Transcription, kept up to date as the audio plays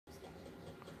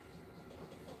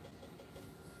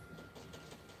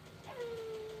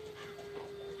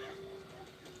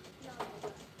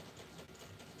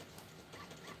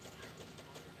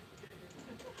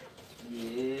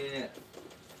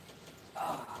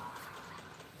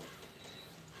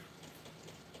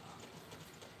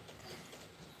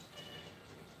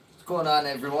What's going on,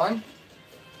 everyone?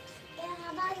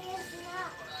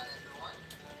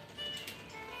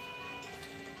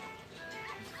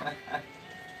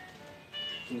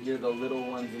 You can hear the little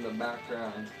ones in the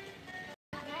background.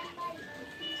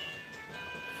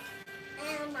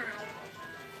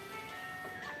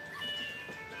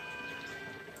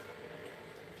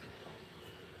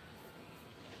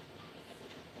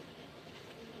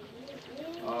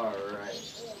 All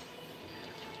right.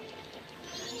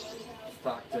 Let's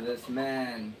talk to this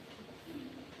man.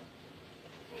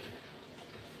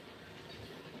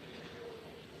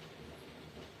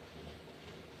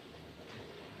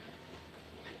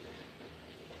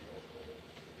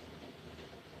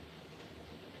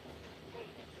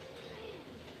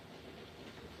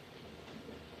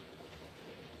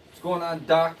 What's going on,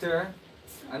 Doctor?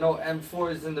 I know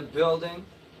M4 is in the building.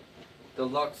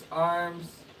 Deluxe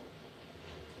Arms.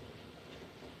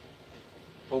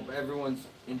 Hope everyone's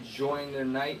enjoying their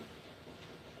night.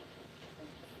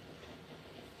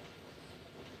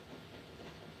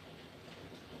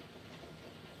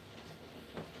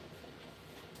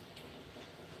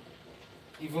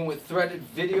 Even with threaded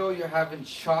video, you're having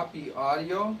choppy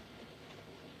audio.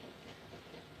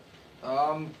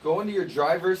 Go into your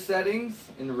driver settings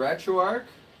in RetroArch.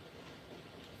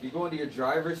 If you go into your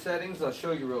driver settings, I'll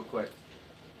show you real quick.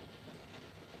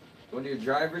 Go into your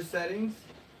driver settings,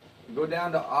 and go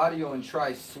down to audio and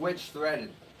try switch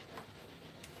threaded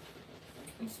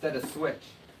instead of switch.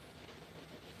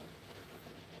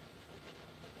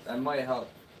 That might help.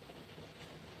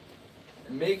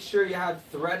 And make sure you have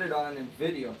threaded on in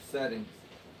video settings.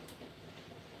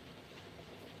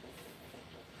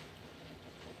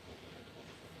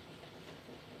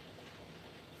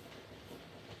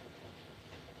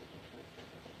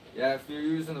 Yeah, if you're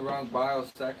using the wrong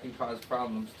BIOS, that can cause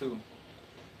problems too.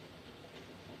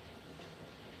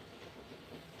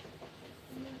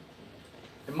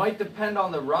 It might depend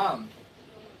on the ROM.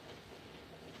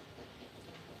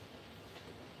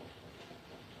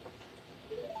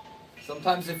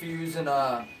 Sometimes if you're using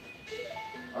a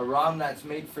ROM that's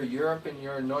made for Europe and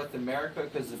you're in North America,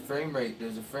 because the frame rate,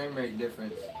 there's a frame rate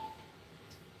difference.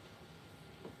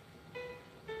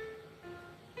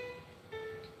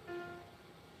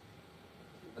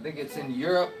 I think it's in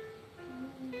Europe,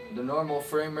 the normal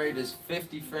frame rate is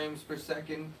 50 frames per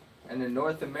second, and in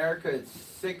North America it's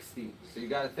 60. So you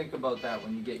got to think about that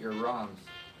when you get your ROMs.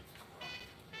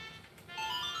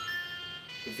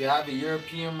 If you have a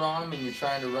European ROM and you're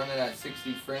trying to run it at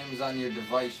 60 frames on your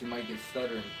device, you might get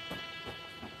stuttering.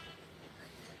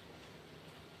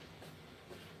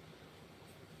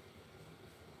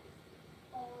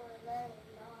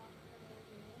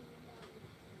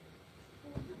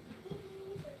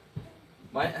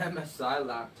 My MSI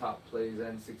laptop plays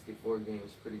N64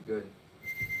 games pretty good.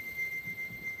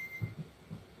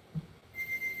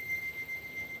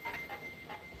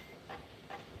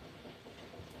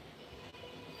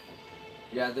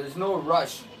 Yeah, there's no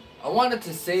rush. I wanted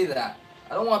to say that.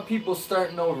 I don't want people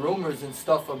starting no rumors and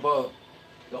stuff about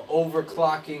the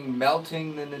overclocking,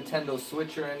 melting the Nintendo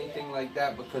Switch or anything like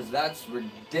that, because that's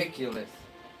ridiculous.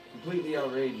 Completely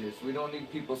outrageous. We don't need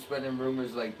people spreading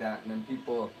rumors like that and then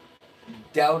people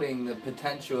doubting the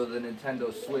potential of the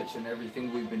Nintendo Switch and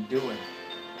everything we've been doing.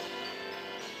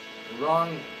 The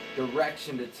wrong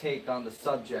direction to take on the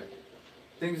subject.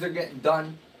 Things are getting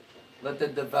done. Let the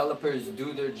developers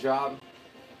do their job.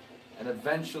 And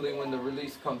eventually when the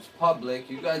release comes public,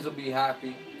 you guys will be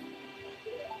happy.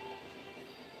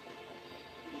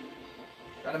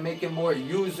 Gotta make it more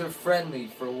user-friendly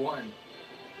for one.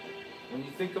 When you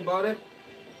think about it,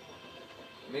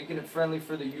 making it friendly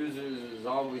for the users is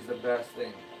always the best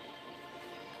thing.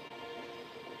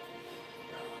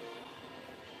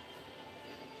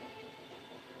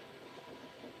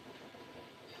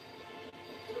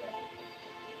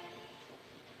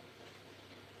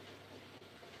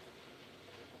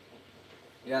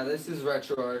 Yeah, this is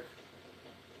RetroArch.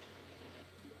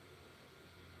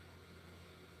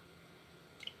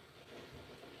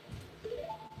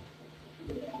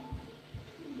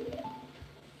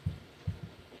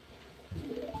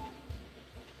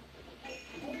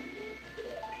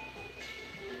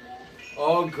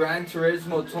 Oh, Gran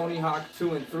Turismo, Tony Hawk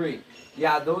 2 and 3.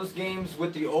 Yeah, those games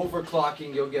with the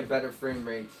overclocking, you'll get better frame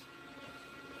rates.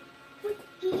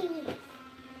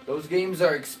 Those games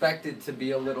are expected to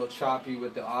be a little choppy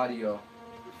with the audio.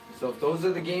 So if those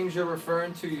are the games you're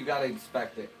referring to, you gotta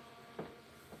expect it.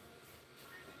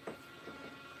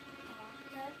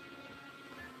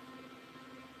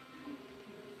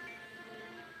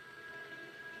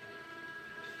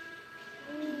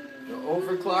 The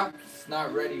overclock's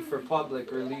not ready for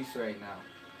public release right now.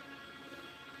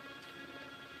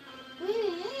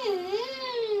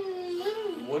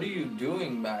 What are you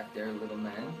doing back there, little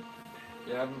man?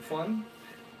 You having fun?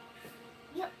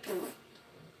 Yep. You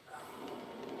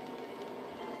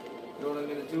know what I'm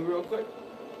gonna do real quick?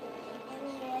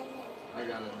 I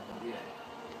got an idea.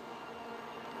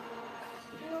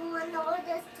 You wanna know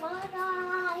the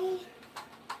story?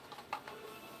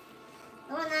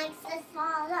 The next story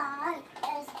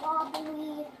is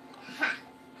probably ha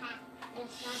ha.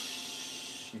 It's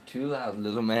not. You're too loud,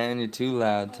 little man. You're too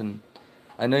loud.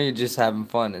 I know you're just having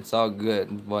fun. It's all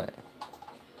good, but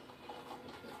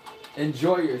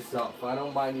enjoy yourself. I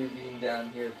don't mind you being down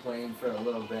here playing for a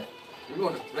little bit. You're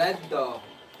going to bed, though.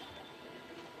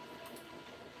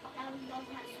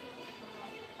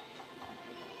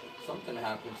 Something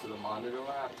happened to the monitor.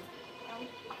 What happened?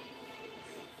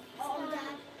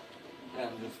 Yeah,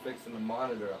 I'm just fixing the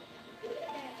monitor up.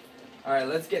 Alright,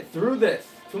 let's get through this.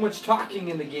 Too much talking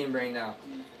in the game right now.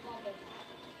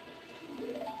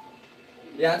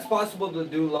 Yeah, it's possible to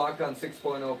do lock on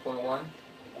 6.0.1.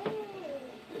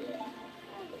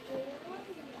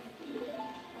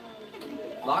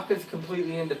 Lock is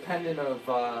completely independent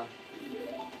of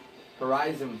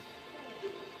Horizon.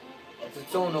 It's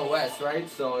its own OS, right?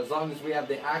 So as long as we have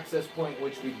the access point,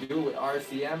 which we do with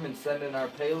RCM, and send in our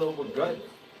payload, we're good.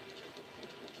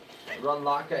 Run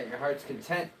lock at your heart's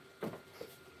content.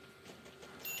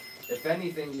 If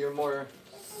anything, you're more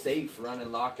safe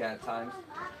running lock at times.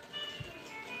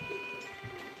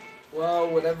 Well,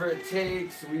 whatever it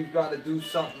takes, we've got to do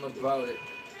something about it.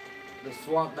 The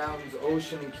Swamp Mountains,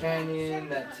 Ocean, and Canyon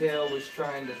that Tail was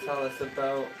trying to tell us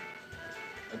about.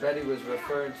 I bet he was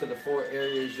referring to the 4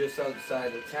 areas just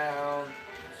outside of town.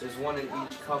 There's one in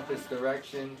each compass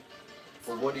direction.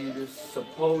 But what do you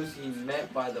suppose he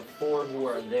meant by the 4 who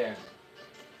are there?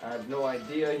 I have no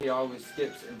idea. He always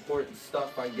skips important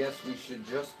stuff. I guess we should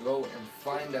just go and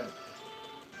find out.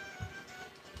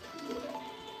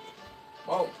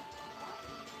 Whoa.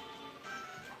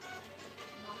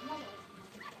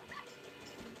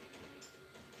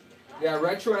 Yeah,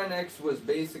 Retro NX was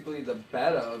basically the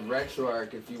beta of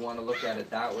RetroArch, if you want to look at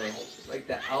it that way. Like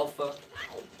the alpha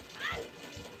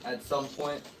at some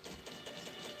point.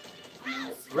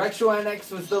 Retro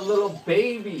NX was the little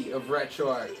baby of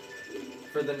RetroArch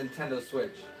for the Nintendo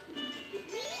Switch.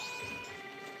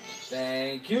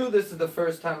 Thank you. This is the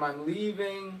first time I'm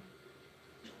leaving.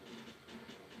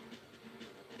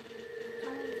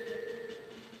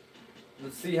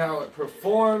 Let's see how it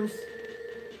performs.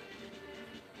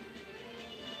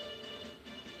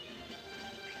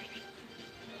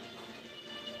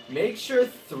 Make sure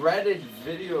threaded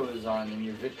video is on in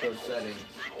your video settings.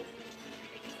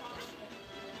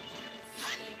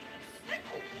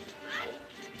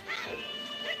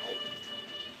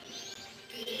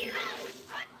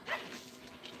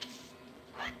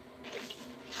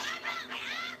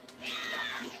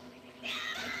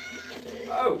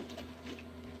 Oh!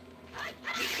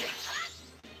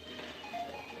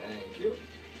 Thank you.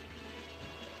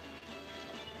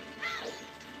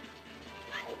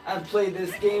 I've played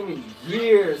this game in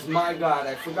years. My God,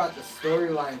 I forgot the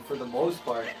storyline for the most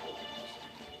part.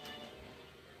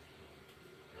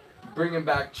 Bringing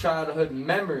back childhood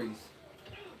memories.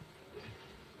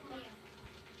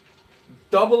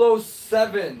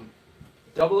 007.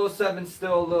 007's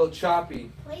still a little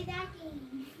choppy. Play that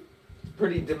game.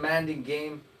 Pretty demanding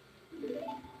game.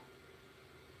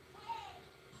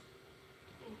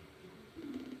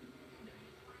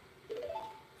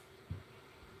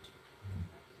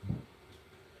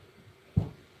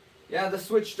 Yeah, the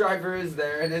Switch driver is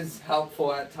there. It is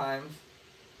helpful at times.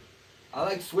 I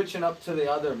like switching up to the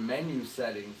other menu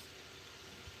settings.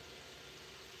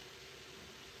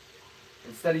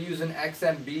 Instead of using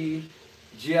XMB,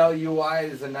 GLUI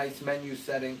is a nice menu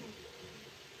setting.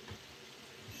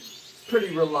 It's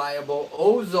pretty reliable.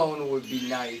 Ozone would be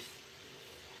nice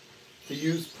to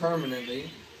use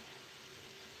permanently.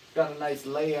 Got a nice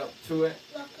layout to it.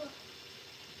 Look.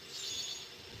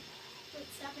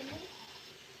 What's happening?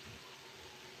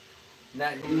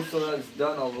 Nat Diesel has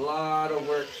done a lot of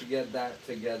work to get that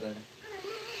together.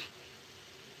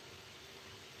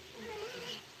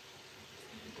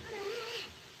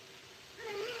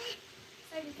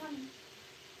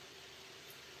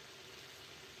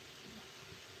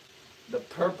 The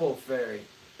Purple Fairy.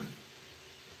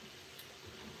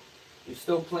 You're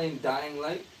still playing Dying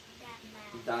Light?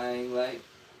 Dying Light.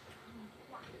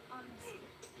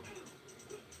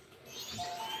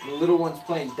 The little one's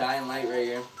playing Dying Light right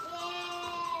here.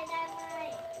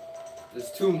 There's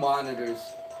 2 monitors.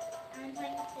 I'm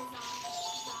playing with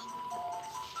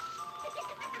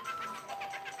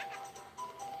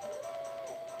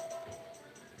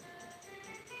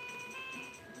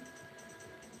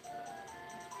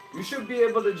this You should be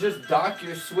able to just dock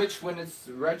your Switch when it's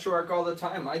RetroArch all the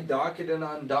time. I dock it and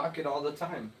undock it all the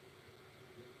time.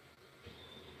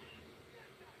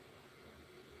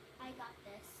 I got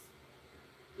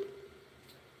this.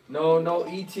 No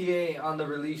ETA on the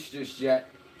release just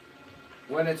yet.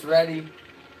 When it's ready.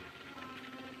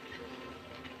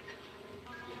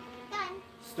 Done.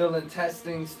 Still in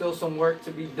testing, still some work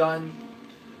to be done.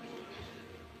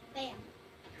 Bam.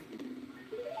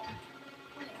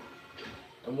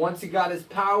 And once he got his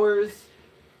powers,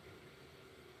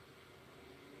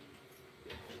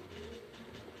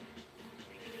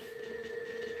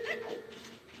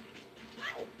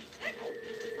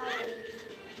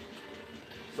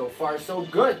 so far so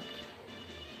good.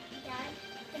 Dad,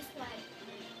 guess what?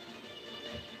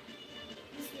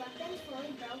 This weapon's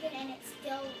fully broken and it's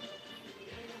still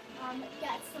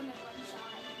gets them in one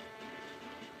shot.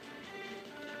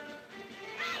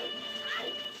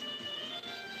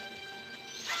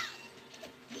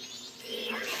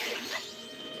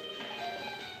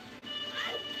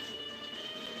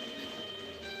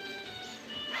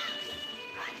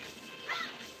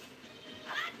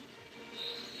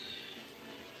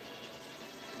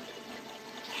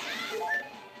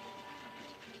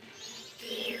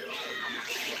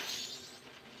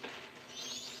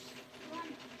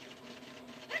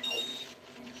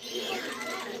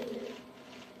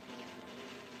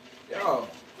 Yo,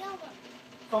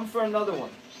 come for another one.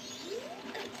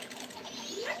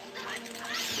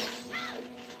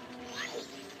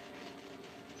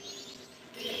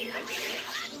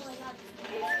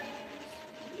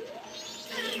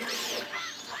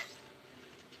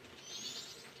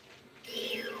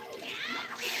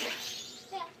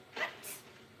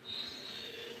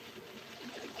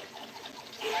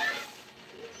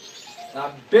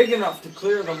 Not big enough to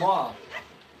clear them off.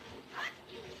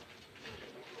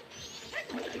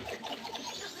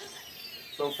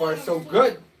 So far, so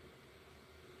good.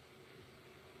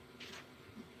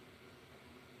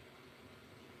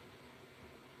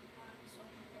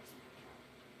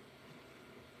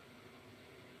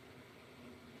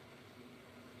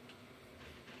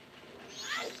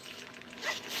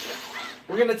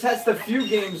 We're going to test a few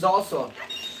games also.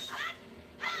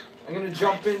 I'm going to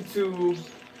jump into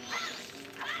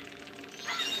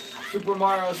Super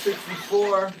Mario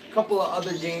 64, a couple of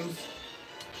other games.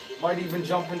 Might even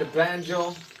jump into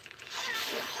Banjo.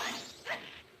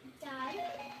 Dad?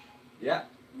 Yeah.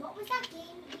 What was that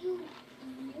game you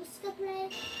used to play?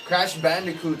 Crash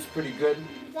Bandicoot's pretty good.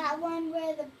 That one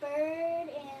where the bird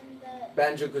and the...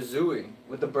 Banjo-Kazooie,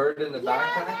 with the bird in the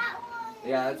backpack. that one!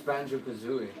 Yeah, that's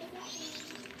Banjo-Kazooie.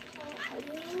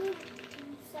 You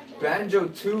said that.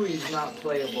 Banjo-Tooie's not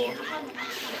playable.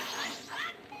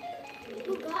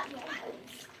 Who got yours?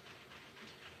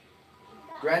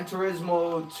 Gran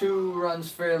Turismo 2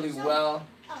 runs fairly well.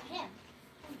 Oh, him.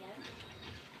 I get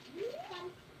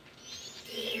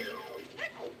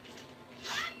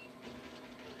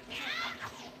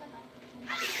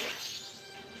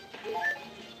it.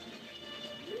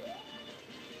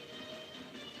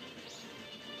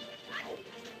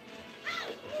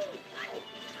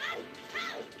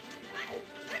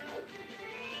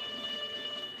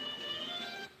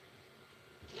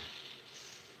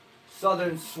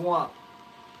 Southern Swamp.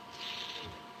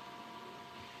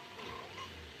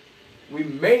 We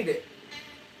made it.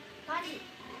 Buddy.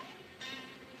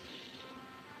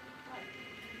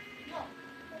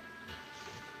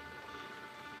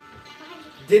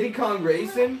 Diddy Kong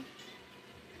Racing?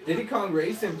 Diddy Kong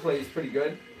Racing plays pretty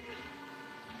good.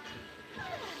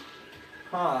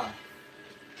 Huh.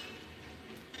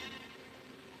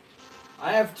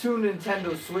 I have 2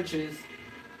 Nintendo Switches.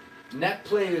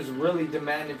 NetPlay is really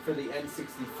demanded for the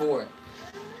N64.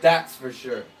 That's for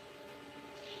sure.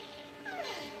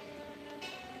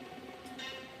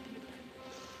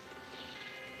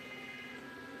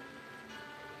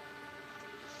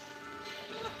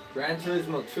 Gran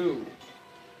Turismo 2.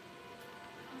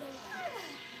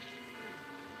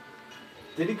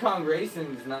 Diddy Kong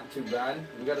Racing is not too bad.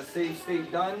 We got a save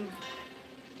state done.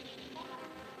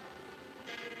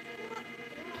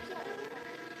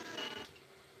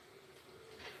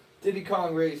 Diddy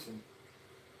Kong Racing.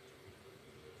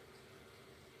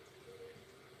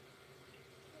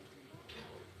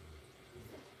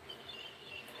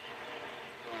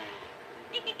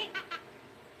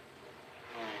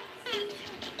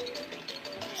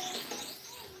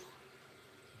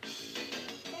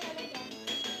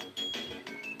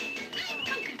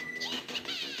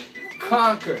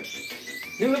 Conquer.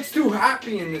 He looks too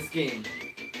happy in this game.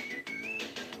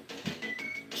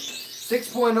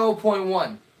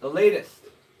 6.0.1, the latest.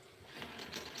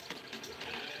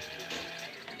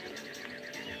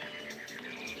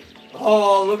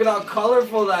 Oh, look at how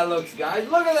colorful that looks, guys.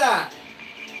 Look at that.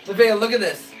 Nevaeh, look at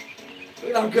this.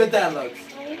 Look at how good that looks.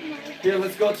 Oh my God. Here,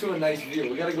 let's go to a nice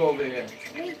view. We gotta go over here.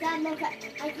 Wait, Dad, look at.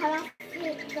 I cut off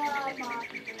the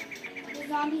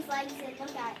zombie's legs and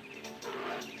look at.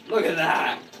 Look at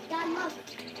that. Dad, look.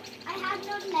 I have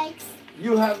no legs.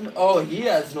 You have, oh, he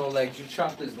has no legs. You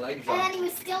chopped his legs And then off. he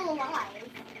was still alive.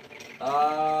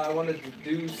 I wanted to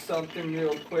do something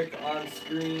real quick on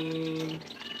screen.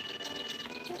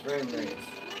 Frame rates.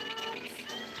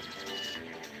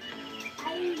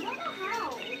 I don't know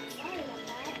how. Sorry about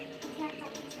that. I can't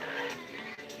help it.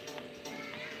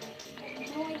 I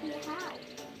have no idea how.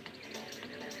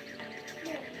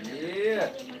 Here. Yeah.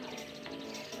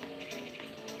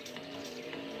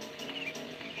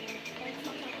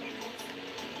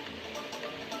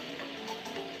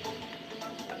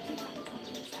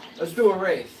 Let's do a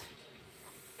race.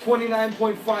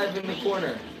 29.5 in the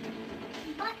corner.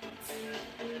 What?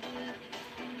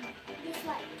 This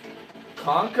way.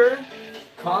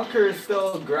 Conquer is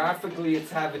still graphically,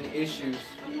 it's having issues.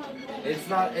 I'm not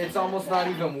ready. It's almost not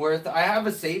even worth. I have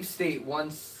a save state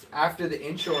once after the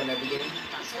intro and everything.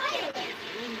 I'm tired.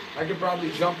 I could probably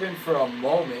jump in for a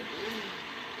moment.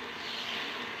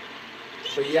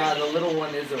 But yeah, the little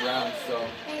one is around, so.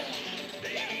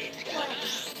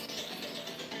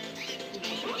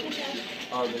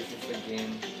 Oh, this is a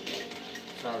game.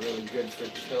 It's not really good for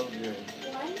children.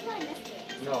 Why did I miss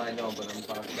it? No, I know, but I'm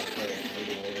talking about playing.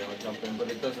 Maybe later I'll jump in, but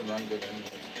it doesn't run good anyway.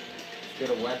 Let's get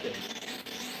a weapon.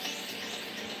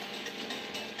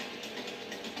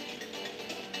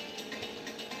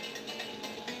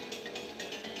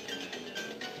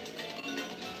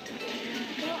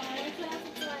 No, I like to have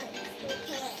to try it.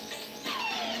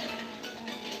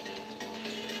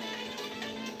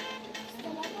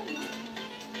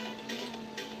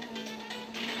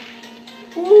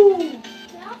 Woo!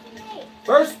 Get off me.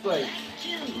 First place.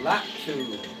 Lap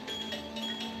 2.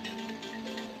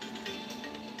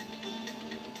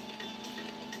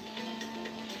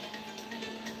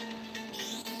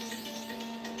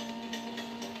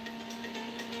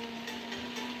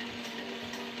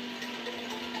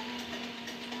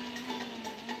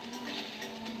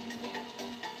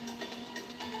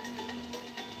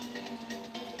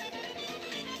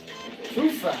 Too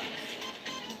fast.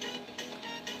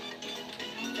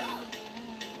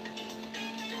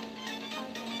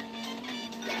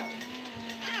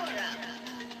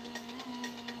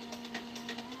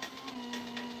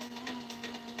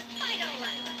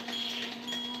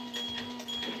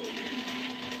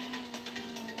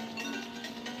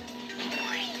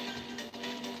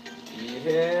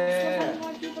 Yeah.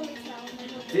 More people to tell.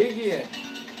 Dig in.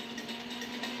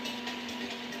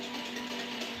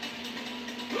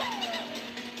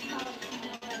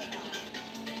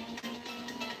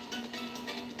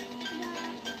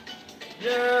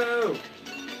 No.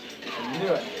 I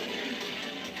knew it.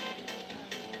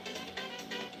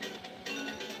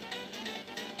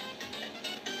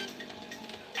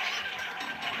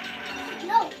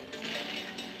 No.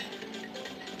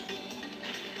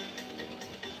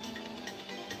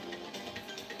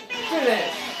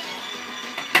 Finish.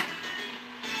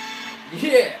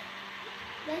 Yeah.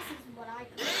 This is what I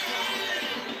call.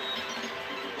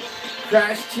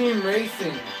 Crash Team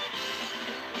Racing.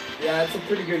 Yeah, it's a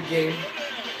pretty good game.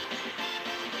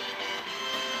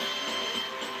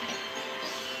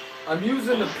 I'm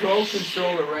using the Pro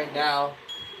controller right now.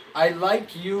 I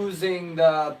like using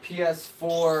the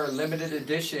PS4 limited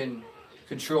edition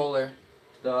controller.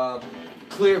 The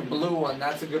clear blue one,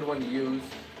 that's a good one to use.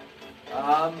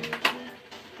 I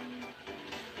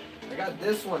got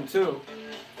this one too.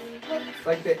 It's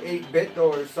like the 8-bit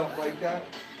though or something like that.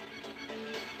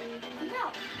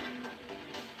 No.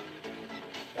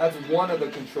 That's one of the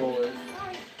controllers.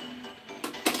 Sorry.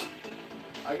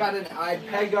 I got an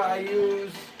iPega I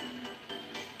use.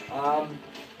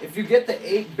 If you get the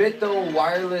 8-bit though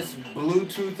wireless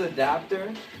Bluetooth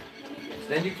adapter,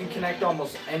 then you can connect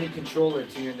almost any controller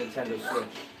to your Nintendo Switch.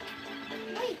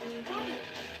 Wait, Daddy.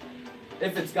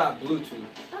 If it's got Bluetooth.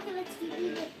 Okay, let's do the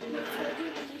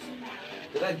edition now.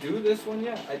 Did I do this one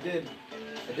yet? I did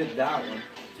that one.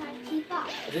 Try to keep up.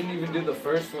 I didn't even do the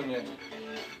first one yet.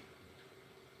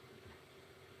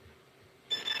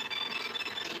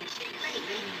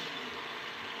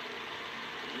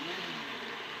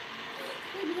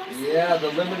 Yeah, the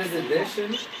limited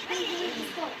edition.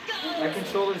 That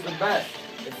controller's the best.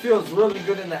 It feels really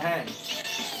good in the hand.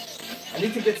 I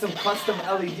need to get some custom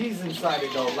LEDs inside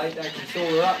it though. Light that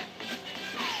controller up.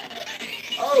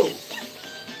 Oh!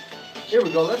 Here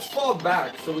we go. Let's fall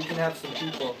back so we can have some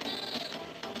people.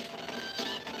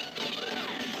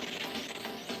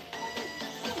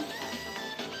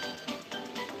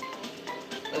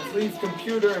 Let's leave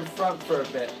computer in front for a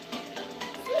bit.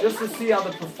 Just to see how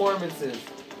the performance is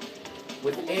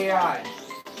with AI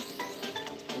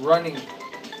running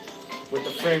with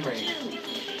the frame rate.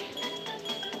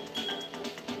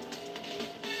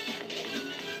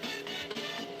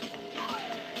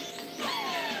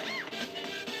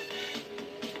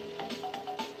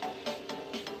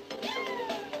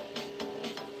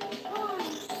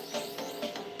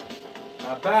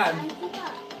 Not bad.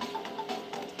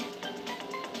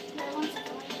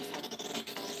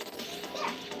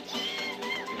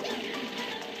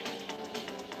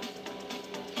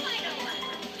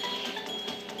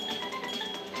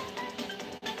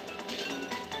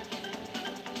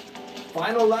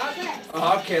 Final lap? Yes.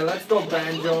 Okay, let's go,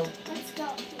 Banjo. Let's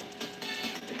go.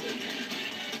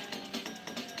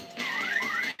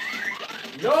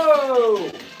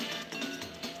 No!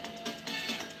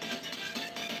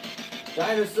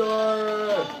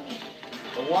 Dinosaur!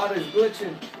 The water's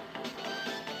glitching.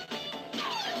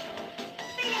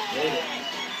 Made it.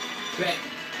 Bang.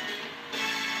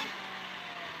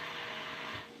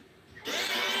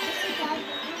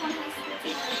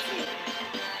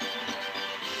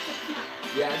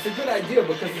 Yeah, it's a good idea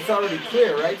because it's already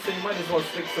clear, right? So you might as well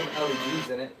stick some LEDs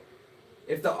in it.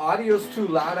 If the audio's too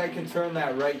loud, I can turn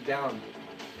that right down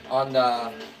on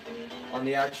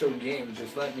the actual game.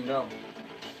 Just let me know.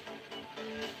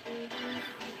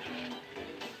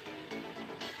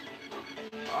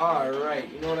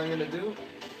 Alright, you know what I'm gonna do?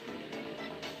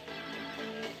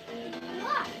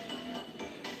 What?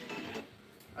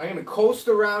 I'm gonna coast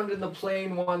around in the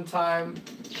plane one time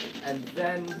and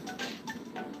then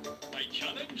My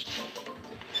challenge?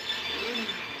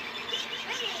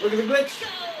 look at the glitch!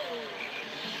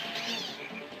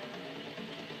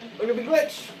 Look at the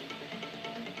glitch!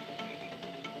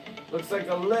 Looks like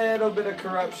a little bit of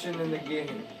corruption in the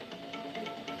game.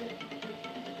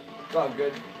 It's all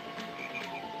good.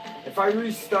 If I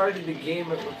restarted the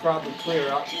game, it would probably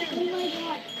clear up. Oh my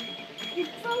god. You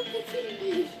broke the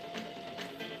TV.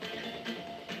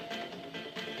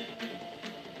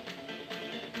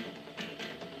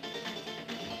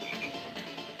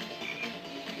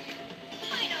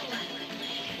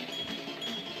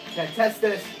 Can't test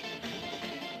this.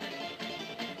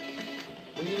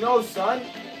 What do you know, son?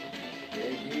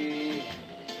 Baby.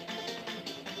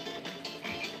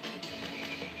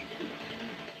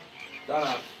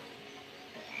 Donna.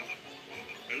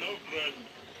 Hello, friend.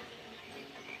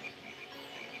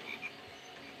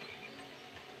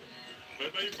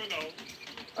 Bye-bye for now.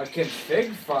 A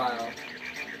config file.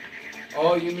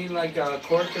 Oh, you mean like a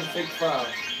core config file?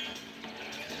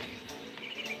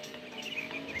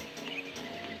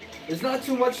 There's not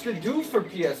too much to do for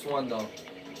PS1 though.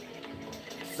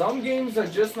 Some games are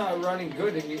just not running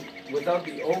good and without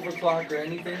the overclock or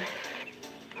anything.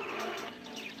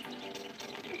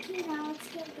 Okay, now let's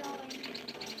get going.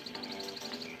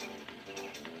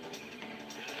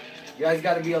 You guys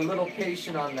gotta be a little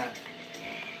patient on that.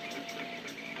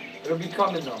 It'll be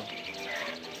coming though.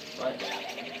 But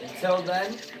until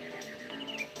then,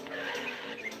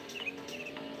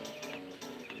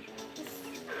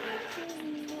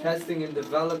 testing and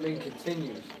development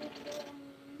continues.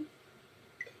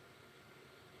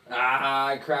 Ah,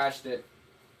 I crashed it.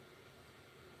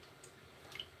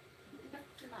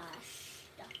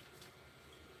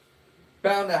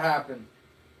 Bound to happen.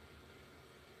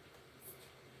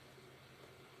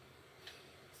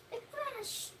 It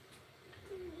crashed.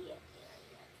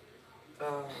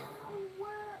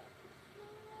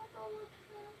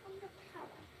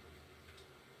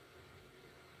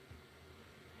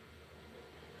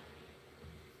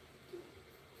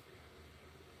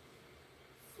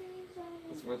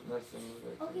 It's worth messing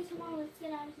with. Okay, come on, let's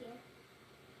get out of here.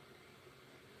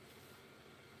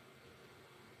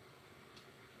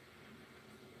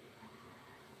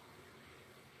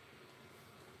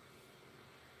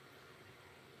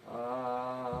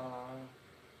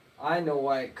 I know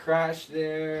why it crashed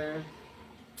there,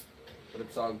 but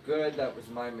it's all good. That was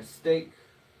my mistake.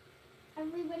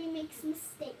 Everybody makes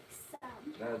mistakes.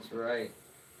 That's right.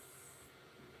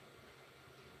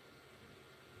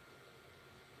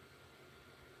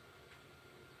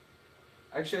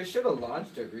 Actually, I should have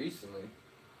launched it recently.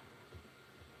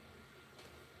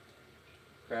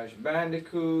 Crash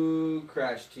Bandicoot,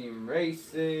 Crash Team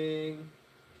Racing.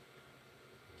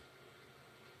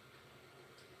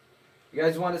 You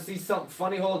guys want to see something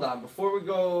funny? Hold on. Before we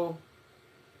go,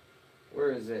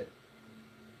 where is it?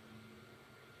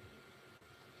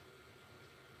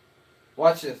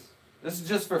 Watch this. This is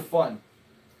just for fun.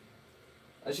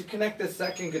 I should connect the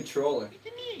second controller.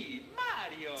 It's me,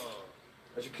 Mario.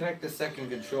 I should connect the second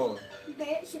controller.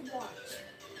 Bear should watch.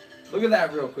 Look at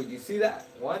that real quick. You see that?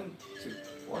 1, 2,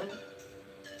 1, 2.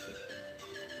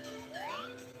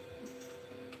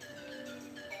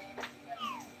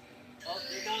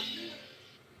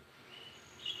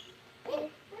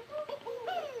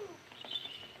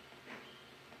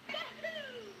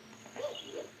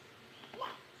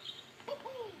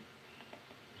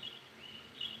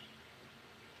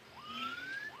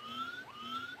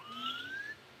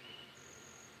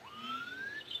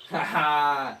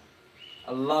 Haha!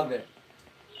 I love it.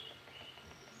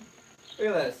 Look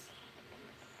at this.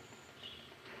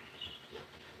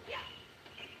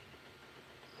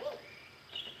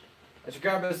 I should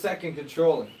grab a second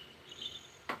controller.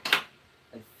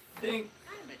 I think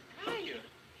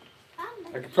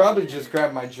I could probably just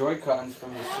grab my Joy-Cons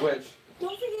from the Switch.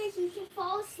 Don't forget you should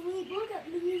fall asleep. Look at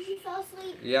me, you should fall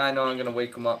asleep. Yeah, I know. I'm gonna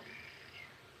wake him up.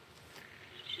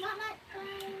 Not my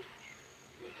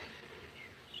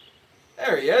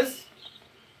There he is.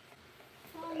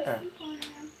 There.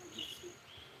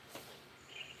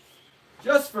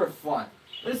 Just for fun.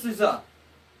 This is a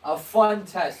fun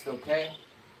test, okay?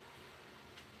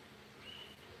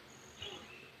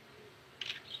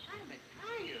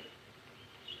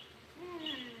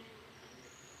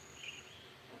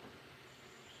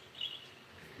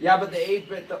 Yeah, but the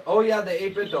 8-bit though. Oh yeah, the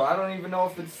 8-bit though. I don't even know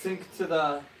if it's synced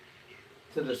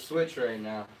to the Switch right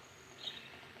now.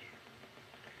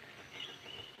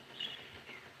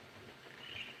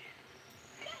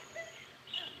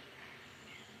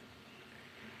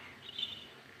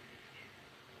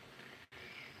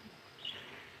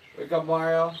 Wake up,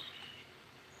 Mario.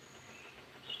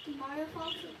 Did Mario fall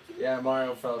asleep too? Yeah,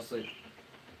 Mario fell asleep.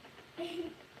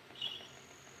 It's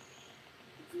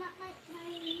not my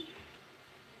time.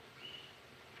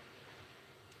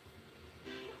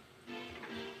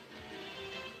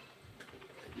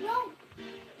 No.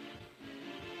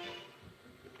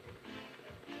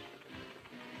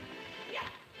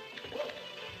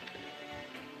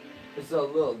 It's a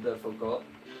little difficult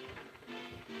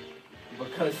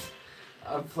because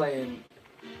I'm playing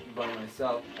by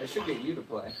myself. I should get you to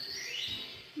play.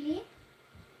 Me?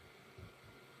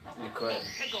 You could.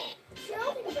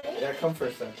 Sure. Yeah, come for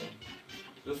a second.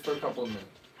 Just for a couple of minutes.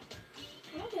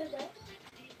 I'll do that.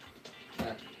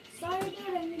 Yeah, Sorry,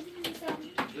 dude, I need to do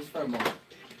something. just for a moment.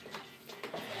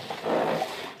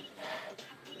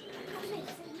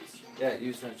 Yeah,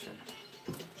 use that chair.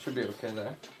 Should be okay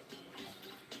there.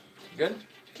 Good?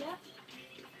 Yeah.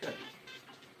 Good.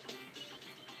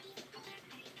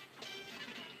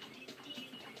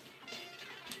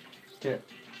 Here.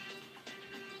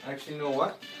 Actually, you know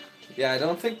what? Yeah, I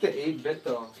don't think the 8-bit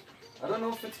though. I don't know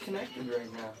if it's connected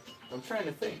right now. I'm trying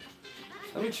to think.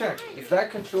 Let me check. If that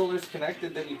controller's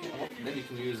connected, then you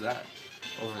can use that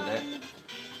over there.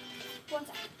 1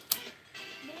 second.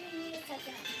 Give me a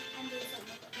second. I'm doing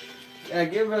something. Yeah,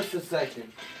 give us a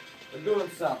second. We're doing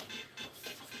something.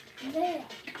 There.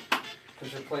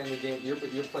 Because you're playing the game. You're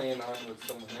playing on with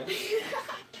someone else.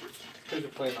 Because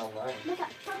you're playing online. Look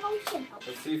at promotion.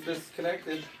 Let's see if this is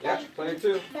connected. Yeah, player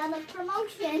 2. Down the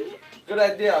promotion. Good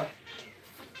idea.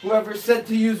 Whoever said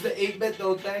to use the 8-bit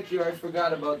though, thank you. I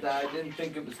forgot about that. I didn't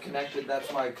think it was connected.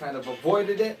 That's why I kind of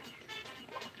avoided it.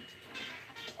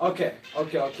 Okay.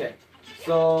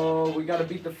 So we gotta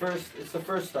beat the first. It's the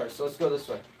first star. So let's go this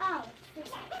way. Oh.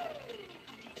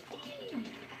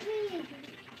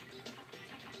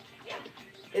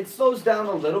 It slows down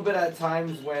a little bit at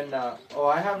times when. Oh,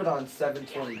 I have it on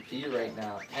 720p right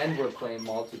now, and we're playing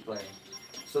multiplayer.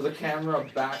 So the camera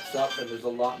backs up, and there's a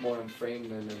lot more in frame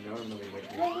than there normally would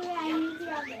be. Wait, I need to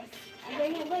grab this.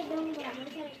 Bring it, wait, don't grab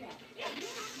it. Look at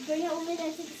that. Bring it over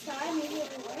there to the star, maybe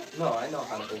it will work. No, I know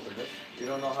how to open this. You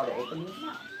don't know how to open this?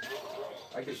 No.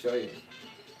 I can show you.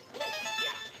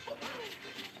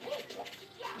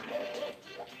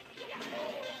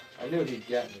 I knew he'd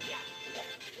get me.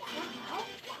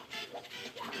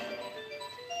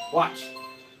 Watch.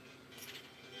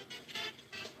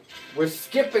 We're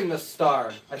skipping the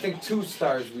star. I think 2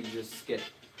 stars we just skipped.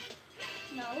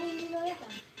 No, we go get them.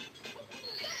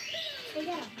 Let's go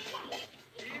get them.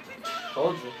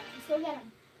 Told you. Let's go get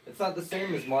them. It's not the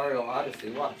same as Mario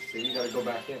Odyssey. Watch. See, you gotta go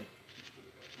back in.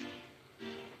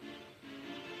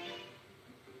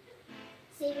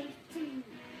 Saving 2.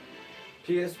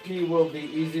 PSP will be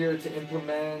easier to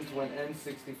implement when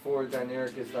N64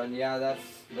 Dynamic is done. Yeah,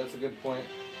 that's a good point.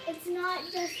 It's not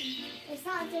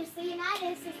just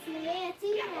Leonidas, it's Nevaeh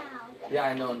too now. Yeah,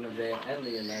 I know Nevaeh and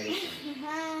Leonidas.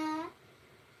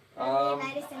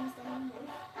 Leonidas sings the Homebrew.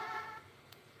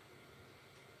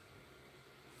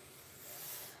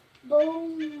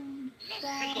 Boom.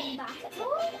 Bang,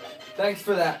 battle. Thanks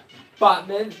for that,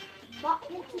 Botman.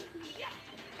 Botman.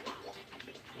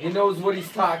 He knows what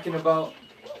he's talking about.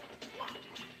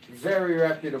 Very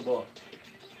reputable.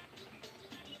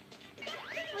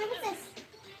 What's this?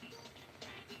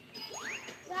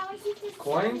 Well, let's see if there's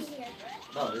Coins? some here.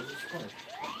 No, there's just coins.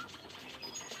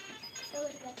 Go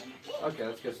with them. Okay,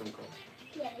 let's get some coins.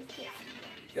 Yeah, there's two.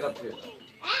 Get up here.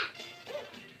 Ah!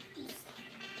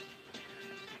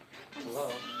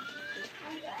 Hello.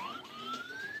 I'm sorry.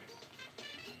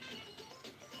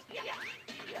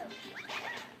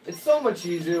 It's so much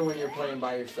easier when you're playing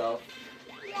by yourself.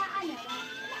 Yeah, I know that.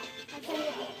 I'm trying to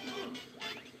get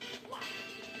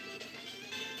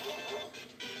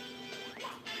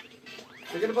it.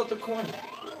 Forget about the coin.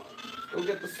 Go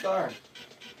get the star.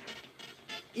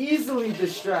 Easily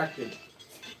distracted.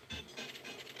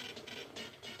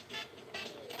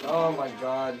 Oh my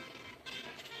god.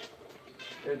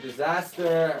 You're a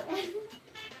disaster.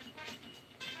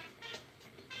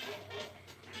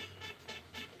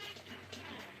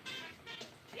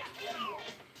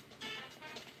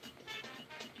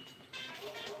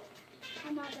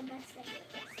 I'm not the best at this.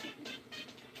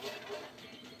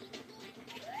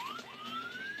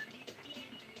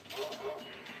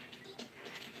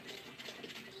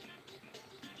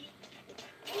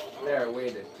 There, I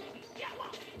waited.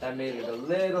 That made it a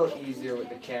little easier with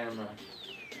the camera.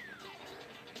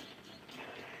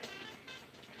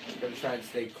 You gotta try and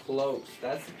stay close.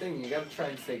 That's the thing, you gotta try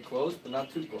and stay close, but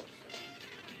not too close.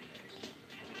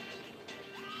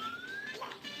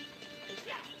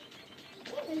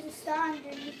 There's a star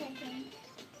underneath, I think.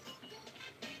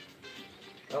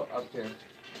 Oh, up here.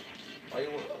 Why you?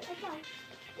 Okay.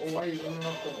 Oh, why are you running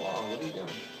off the wall? What are you doing?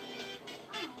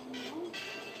 I don't know.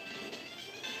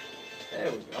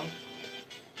 There we go.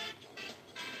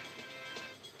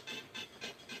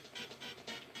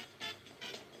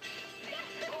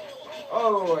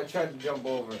 Oh, I tried to jump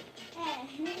over it.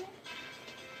 Eh.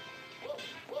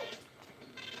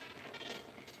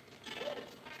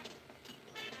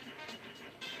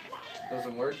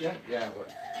 Doesn't work yet? Yeah, it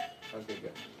works. Okay,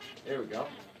 good. There we go.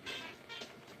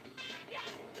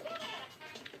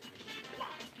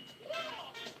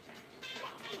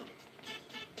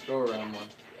 Go around one.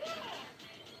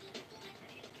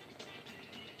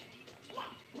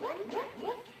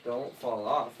 Don't fall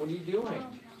off. What are you doing? I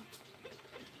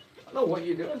don't know what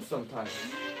you're doing sometimes.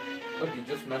 Look, you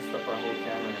just messed up our whole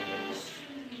camera angle.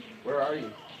 Where are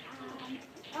you?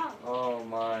 Oh, Oh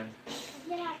my.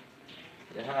 get out.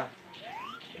 Yeah.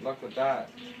 Good luck with that.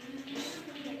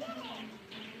 You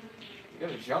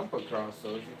gotta jump across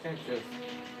those. You can't just.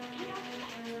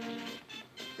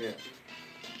 Here.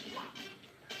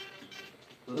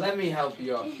 Let me help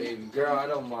you up, baby girl. I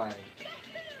don't mind.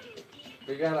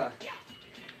 We gotta.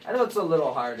 I know it's a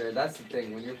little harder. That's the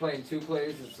thing. When you're playing two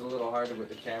players, it's a little harder with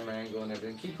the camera angle and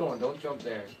everything. Keep going. Don't jump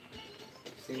there.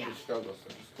 You seem to struggle, so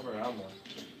just come around more.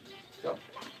 Jump.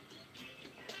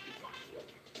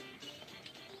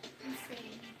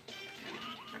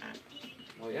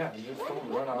 Well, yeah, and just don't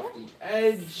run off the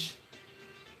edge.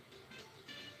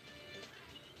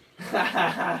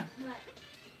 What?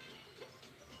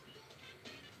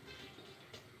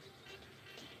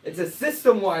 It's a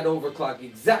system-wide overclock,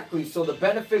 exactly, so the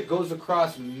benefit goes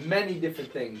across many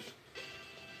different things.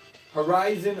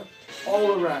 Horizon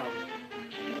all around.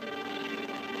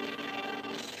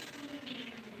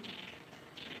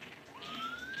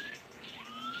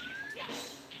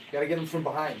 Gotta get him from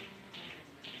behind.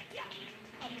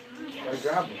 Gotta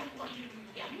grab him.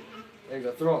 There you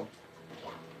go, throw him.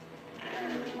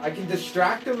 I can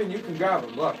distract him and you can grab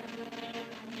him, look.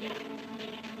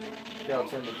 Okay, I'll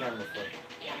turn the camera for you.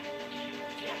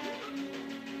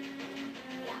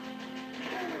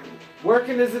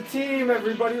 Working as a team,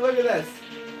 everybody. Look at this.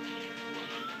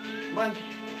 Come on.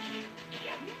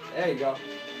 There you go.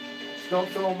 Just don't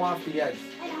throw him off the edge.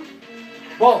 I know.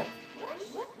 Boom.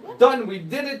 Done. We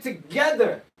did it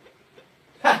together.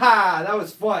 Haha, that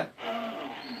was fun.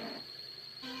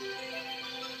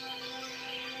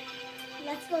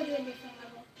 Let's go do a different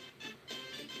level.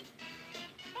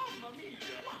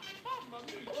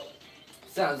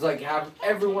 Sounds like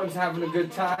everyone's having a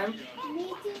good time.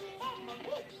 Me too.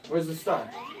 Where's the star?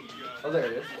 Oh, there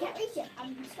it is. I can't reach it.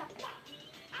 I'm stuck.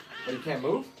 But you can't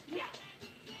move?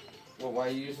 Well, why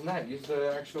are you using that? Use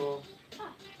the actual... I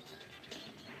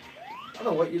don't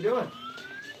know what you're doing.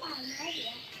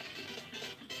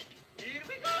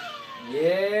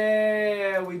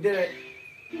 Yeah, we did it.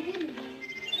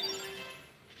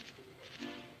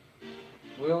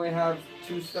 We only have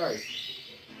 2 stars.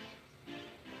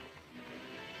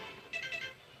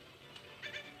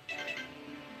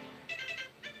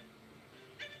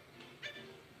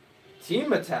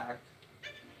 Team attack?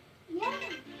 Yeah.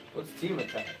 What's team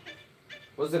attack?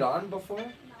 Was it on before?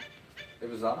 No. It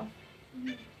was off?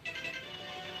 Mhm.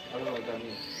 I don't know what that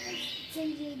means.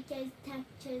 Changing just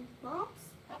touches box.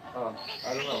 Oh,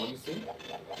 I don't know. Let me see.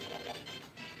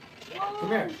 Oh. Come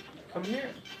here. Come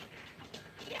here.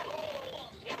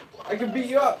 I can beat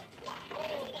you up.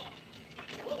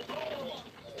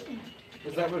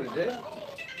 Is that what it did?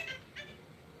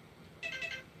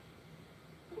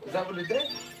 Is that what it did?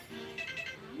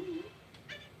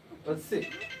 Let's see.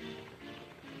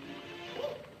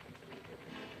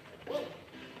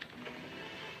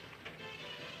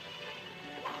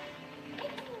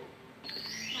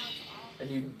 And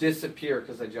you disappear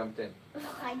because I jumped in.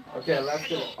 Okay, I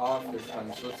left it off this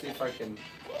time, so let's see if I can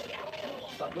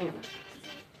stop moving.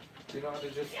 Do you know how to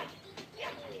just...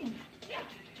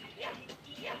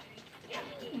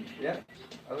 Yeah?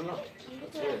 I don't know.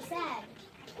 That's weird. Sad.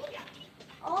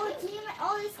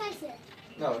 Oh, this guy's here.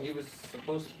 No, he was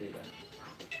supposed to be there.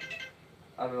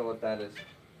 I don't know what that is.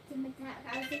 Team attack.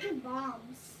 I was thinking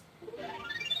bombs.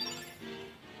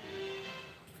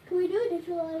 Can we do a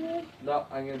different level? No,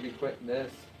 I'm going to be quitting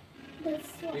this. That's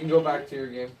You can go back to your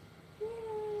game.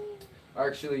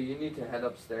 Actually, you need to head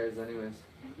upstairs anyways.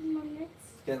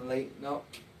 It's getting late. No.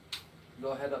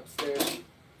 Go head upstairs.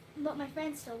 But my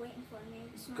friend's still waiting for me.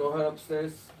 Go head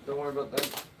upstairs. Don't worry about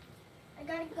that. I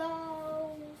gotta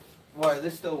go. Why, are they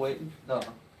still waiting? No,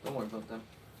 don't worry about them.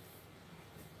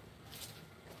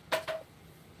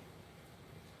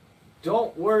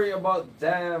 Don't worry about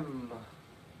them.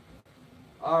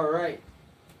 Alright.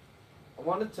 I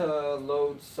wanted to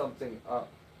load something up.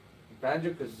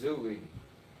 Banjo-Kazooie.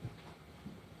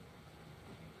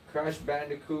 Crash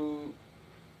Bandicoot.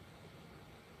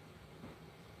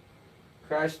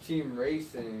 Crash Team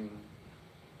Racing.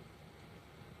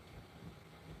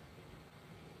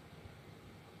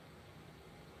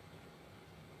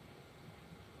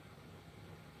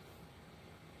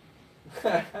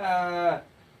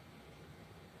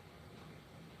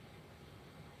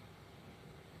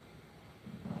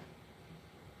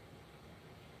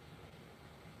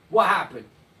 What happened?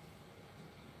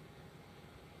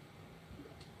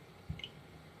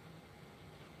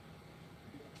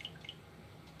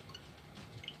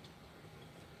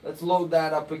 Let's load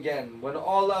that up again. When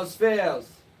all else fails.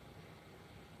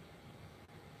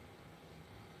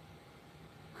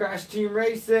 Crash Team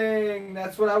Racing.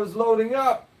 That's what I was loading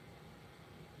up.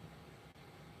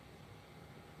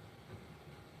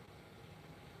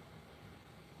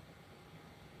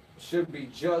 Should be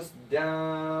just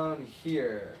down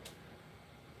here.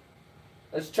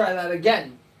 Let's try that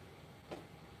again.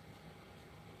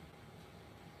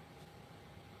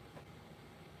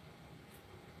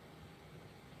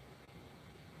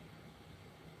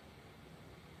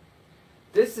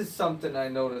 This is something I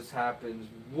notice happens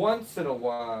once in a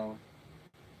while.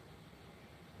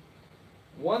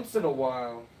 Once in a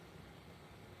while.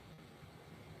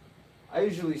 I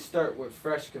usually start with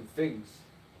fresh configs.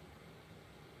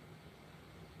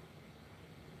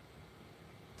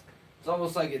 It's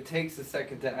almost like it takes a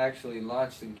second to actually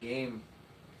launch the game.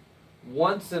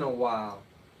 Once in a while.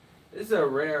 This is a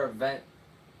rare event.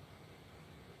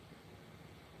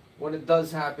 When it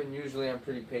does happen, usually I'm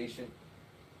pretty patient.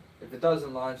 If it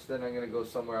doesn't launch, then I'm going to go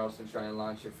somewhere else and try and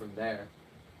launch it from there.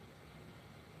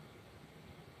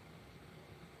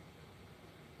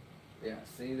 Yeah,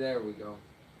 see, there we go.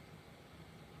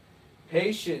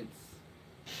 Patience.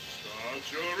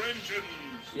 Start your engines.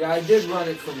 Yeah, I did run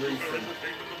it from recent.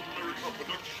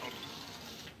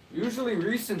 Usually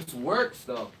recent works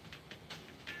though.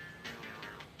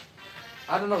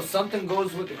 I don't know, something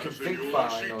goes with the config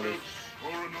file, I noticed. For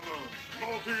another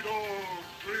multi-door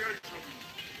creation.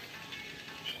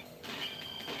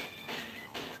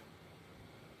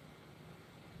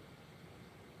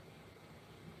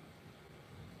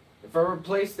 If I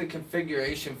replace the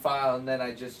configuration file and then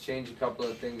I just change a couple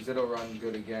of things, it'll run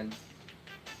good again.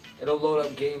 It'll load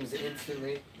up games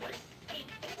instantly.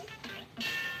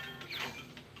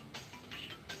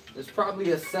 There's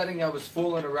probably a setting I was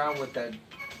fooling around with that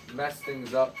messed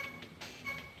things up.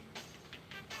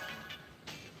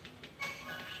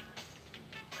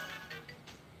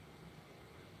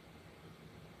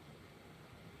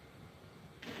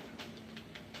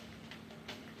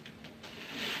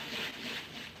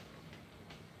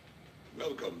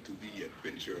 Welcome to the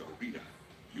Adventure Arena.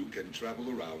 You can travel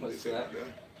around What's this that? area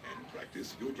and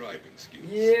practice your driving skills.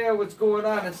 Yeah, what's going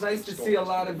on? It's nice to see a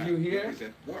lot of you here.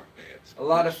 A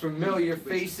lot of familiar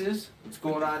faces. What's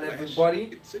going on,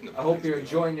 everybody? I hope you're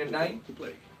enjoying your night. To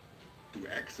play. To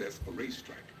access a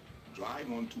racetrack, drive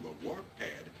onto a warp pad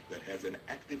that has an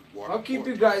active warp. I'll keep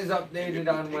you vortex, guys and it updated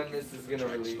will on take when you this to is the going to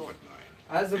track release. start line.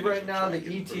 As of Finish right now, the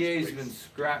track in ETA has first been place,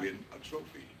 scrapped. win a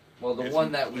trophy. Well, the As one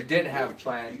you that we collect did more have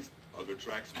planned. trophies, Other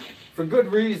tracks may. For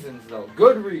good reasons, though.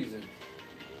 Good reasons.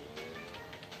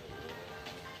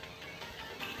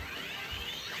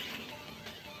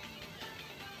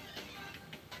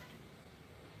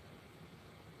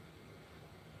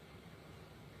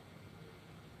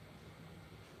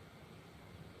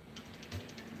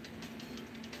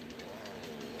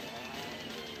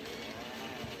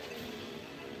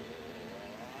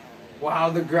 Wow,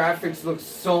 the graphics look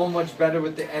so much better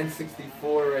with the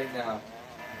N64 right now.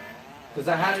 Because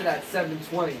I had it at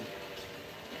 720.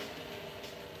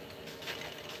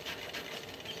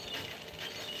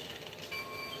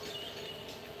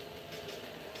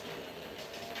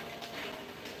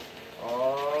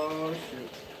 Oh, shoot.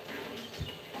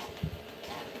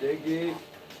 Diggy.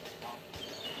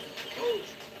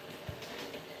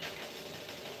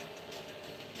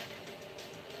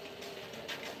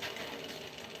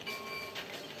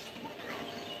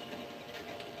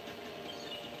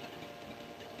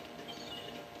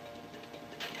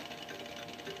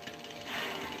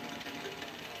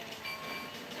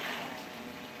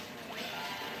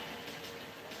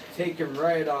 Take him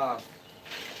right off.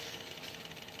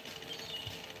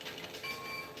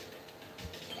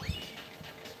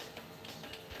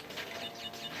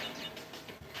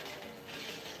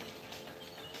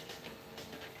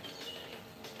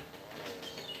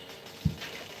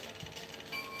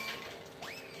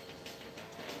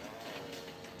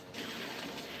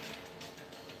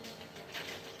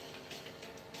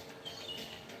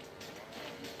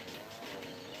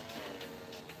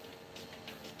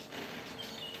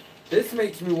 This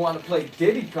makes me want to play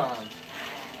Diddy Kong.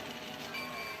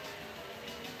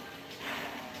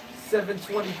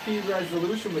 720p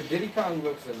resolution with Diddy Kong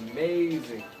looks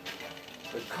amazing.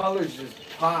 The colors just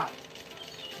pop.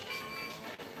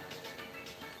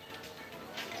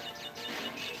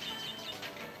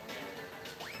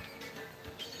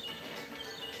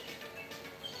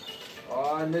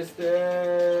 Oh, I missed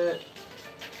it.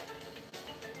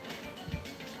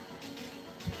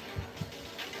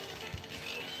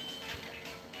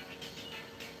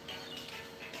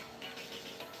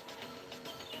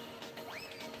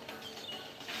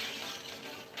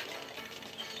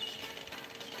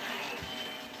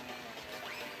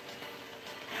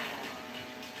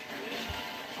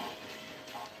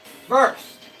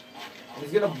 First,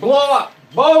 he's gonna blow up.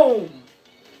 Boom!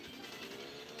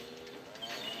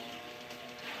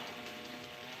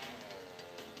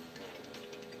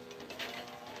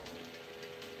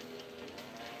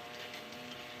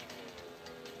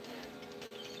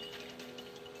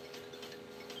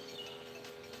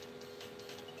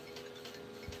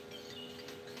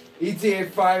 ETA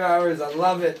 5 hours, I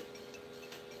love it.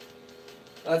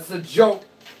 That's the joke.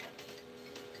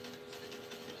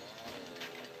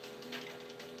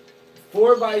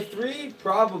 4:3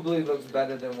 probably looks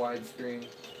better than widescreen.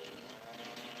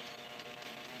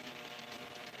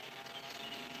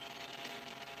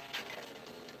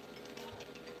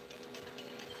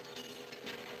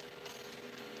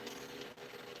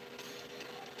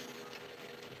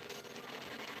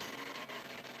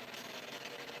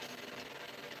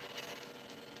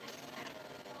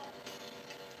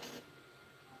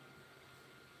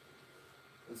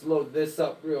 Let's load this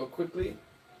up real quickly.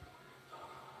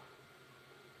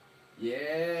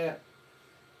 Yeah.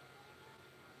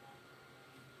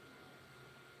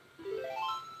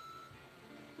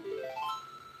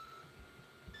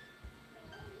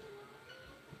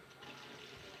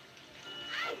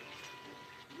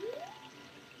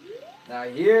 Now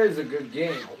here's a good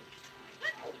game.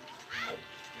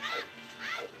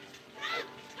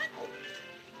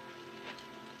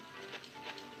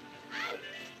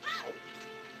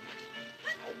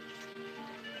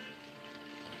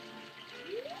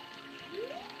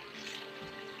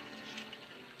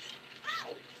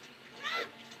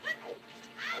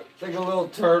 It's like a little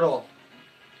turtle.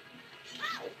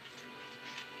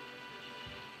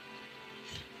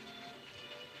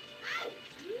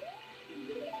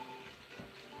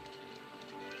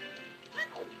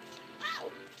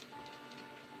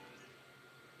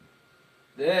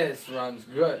 This runs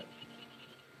good.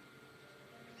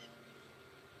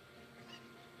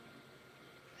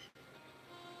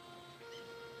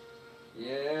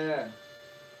 Yeah.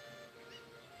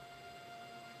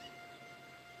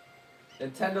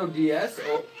 Nintendo DS.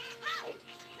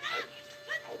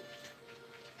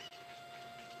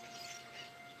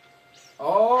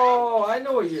 Oh, I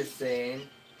know what you're saying.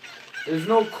 There's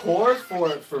no core for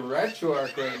it for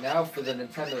RetroArch right now for the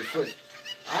Nintendo Switch.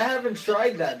 I haven't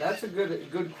tried that. That's a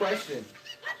good question.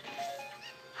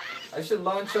 I should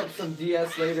launch up some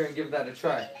DS later and give that a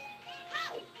try.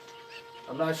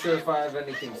 I'm not sure if I have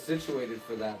anything situated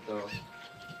for that though.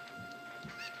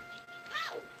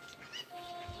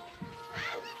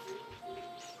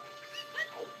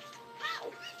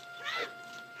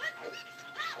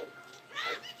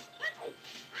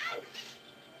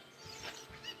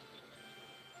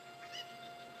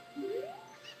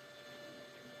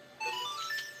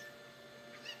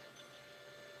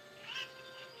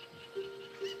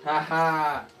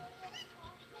 Haha.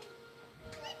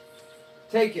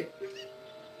 Take it.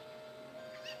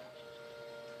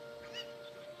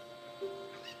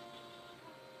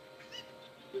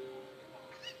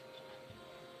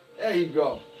 There you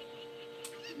go.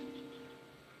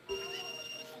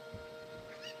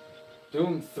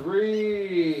 Doom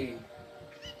 3.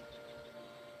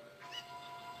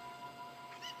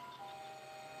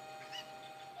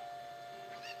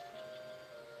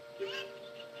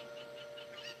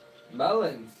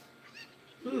 Melons.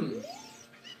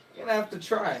 Gonna have to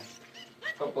try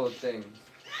a couple of things.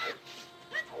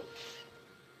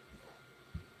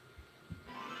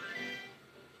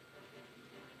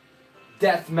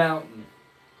 Death Mountain.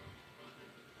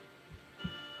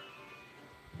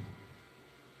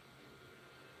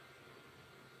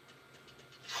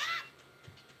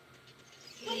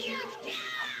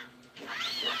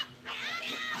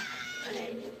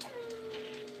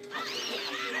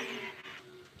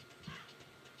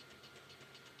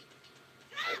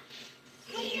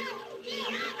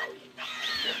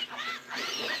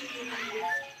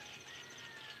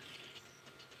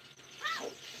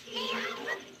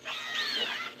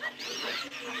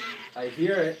 I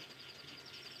hear it.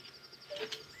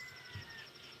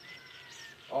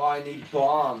 Oh, I need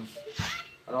bombs.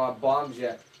 I don't have bombs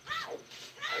yet.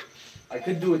 I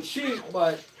could do a cheat,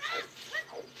 but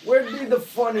where'd be the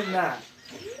fun in that?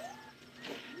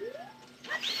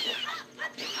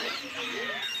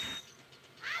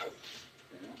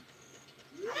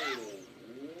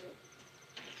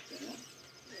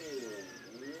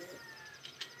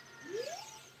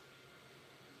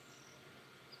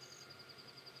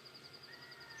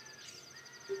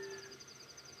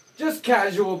 Just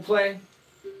casual play.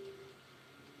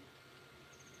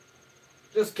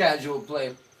 Just casual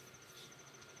play.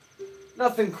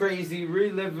 Nothing crazy.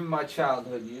 Reliving my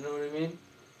childhood, you know what I mean?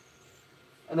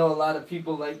 I know a lot of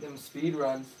people like them speed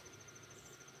runs.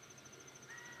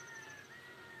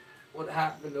 What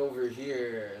happened over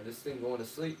here? This thing going to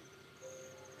sleep?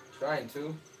 Trying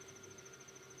to.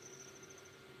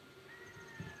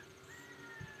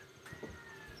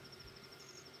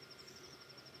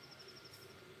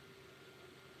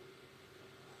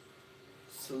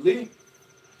 Sleep.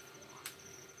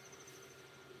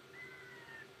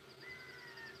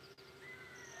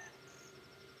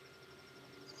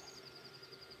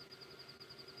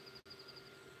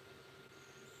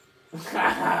 It's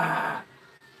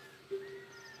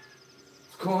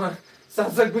going.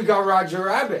 Sounds like we got Roger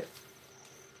Rabbit.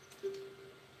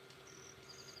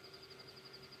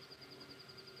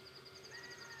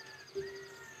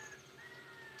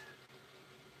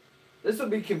 This will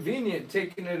be convenient,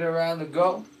 taking it around the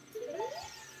go.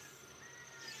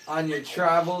 On your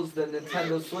travels, the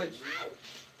Nintendo Switch.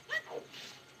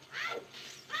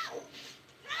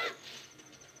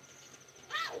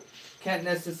 Can't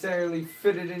necessarily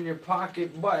fit it in your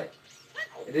pocket, but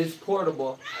it is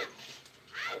portable.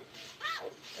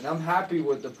 And I'm happy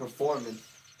with the performance.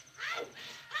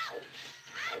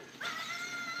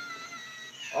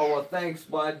 Oh, well, thanks,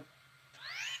 bud.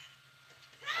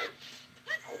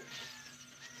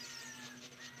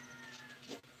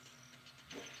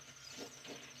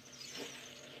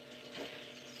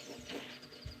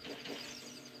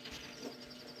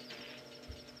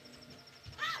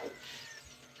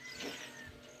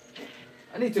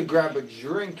 I need to grab a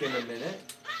drink in a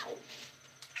minute.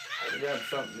 Grab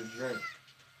something to drink.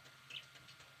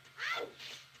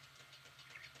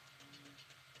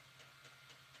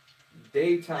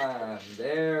 Daytime.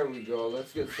 There we go.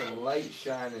 Let's get some light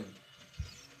shining.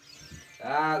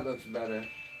 That looks better.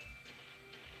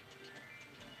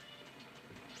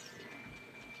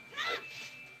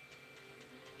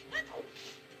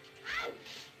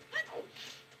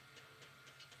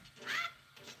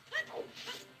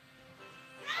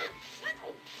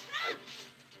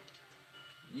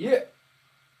 Yeah.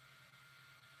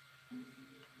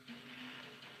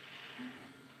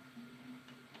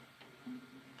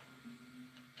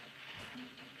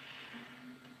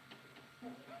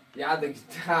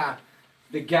 Yeah,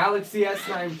 the Galaxy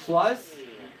S9 Plus,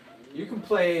 you can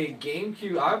play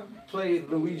GameCube. I've played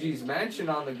Luigi's Mansion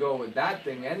on the go with that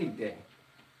thing any day.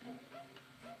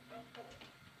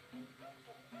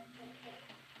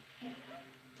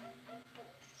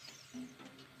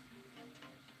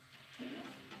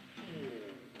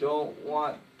 Don't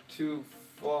want to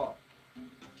fall.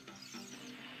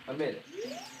 I made it.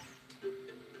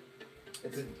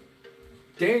 It's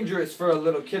dangerous for a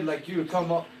little kid like you to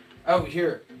come up out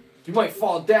here. You might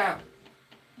fall down.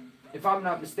 If I'm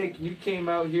not mistaken, you came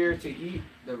out here to eat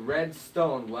the red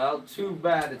stone. Well, too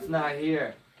bad it's not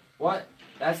here. What?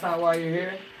 That's not why you're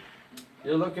here?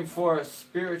 You're looking for a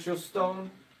spiritual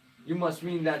stone? You must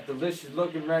mean that delicious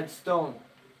looking red stone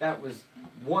that was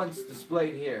once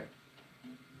displayed here.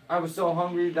 I was so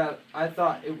hungry that I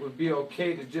thought it would be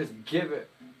okay to just give it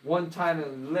one tiny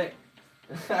lick.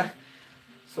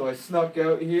 So I snuck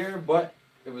out here, but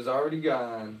it was already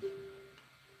gone.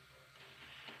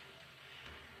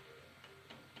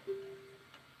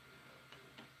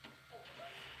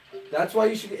 That's why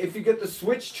you should, if you get the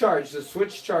Switch charge is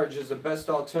the best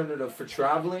alternative for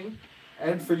traveling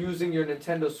and for using your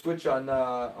Nintendo Switch on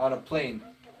a plane.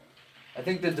 I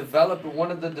think the developer,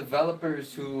 one of the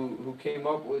developers who came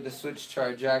up with the Switch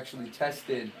charge actually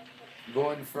tested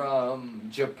going from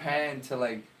Japan to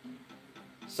like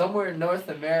somewhere in North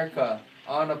America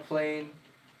on a plane.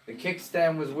 The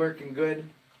kickstand was working good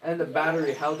and the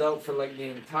battery held out for like the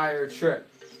entire trip.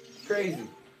 Crazy.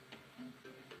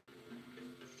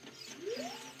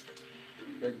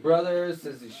 Big brother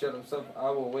says he shut himself.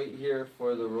 I will wait here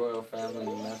for the royal family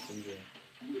messenger.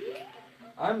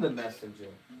 I'm the messenger.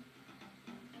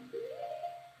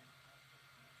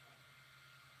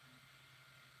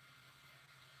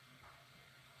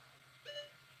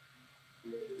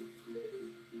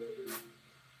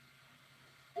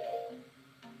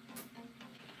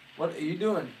 What are you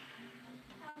doing?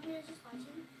 Just watching.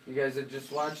 You guys are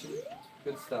just watching?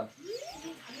 Good stuff.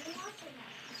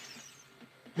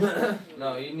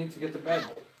 No, you need to get to bed.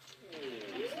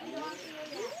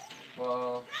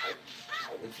 Well,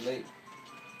 it's late.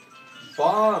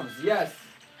 Bombs, yes.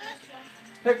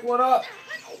 Pick one up.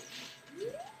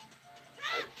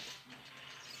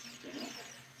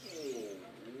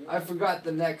 I forgot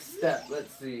the next step.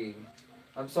 Let's see.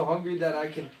 I'm so hungry that I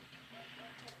can...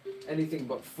 anything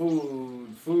but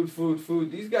food. Food, food,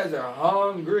 food. These guys are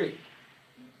hungry.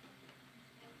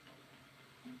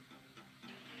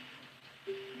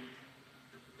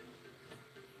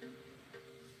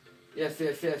 Yes,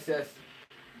 yes, yes, yes.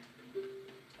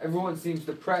 Everyone seems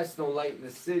depressed. No light in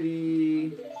the city.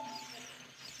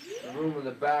 The room in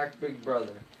the back. Big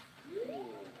brother.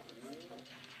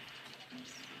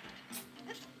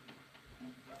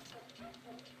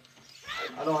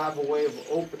 I don't have a way of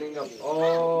opening up.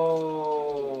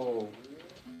 Oh,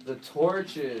 the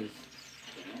torches.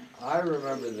 I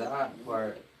remember that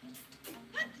part.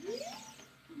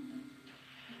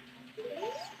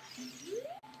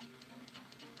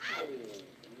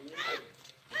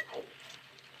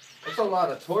 That's a lot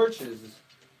of torches.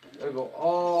 They go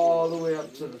all the way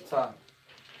up to the top.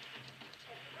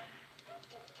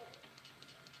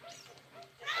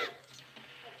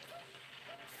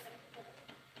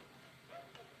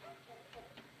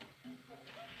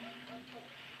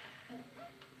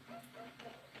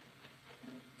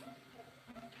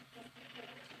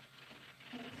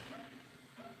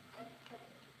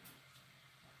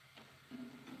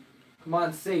 Come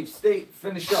on, save state,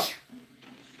 finish up.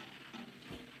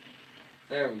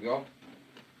 There we go.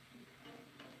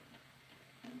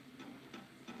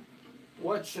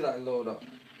 What should I load up?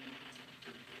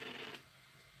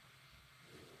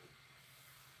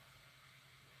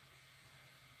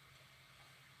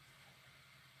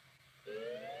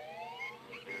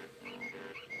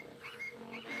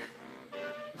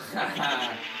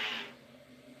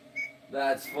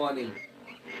 That's funny.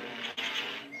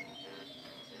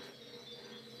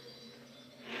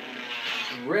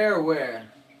 Rareware.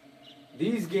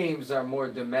 These games are more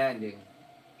demanding.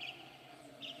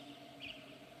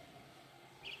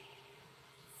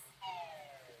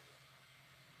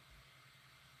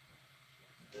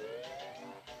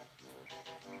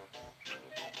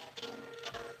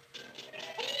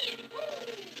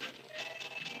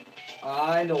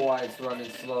 I know why it's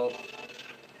running slow.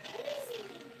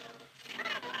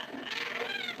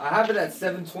 I have it at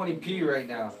 720p right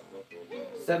now.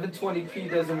 720p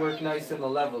doesn't work nice in the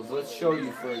levels. Let's show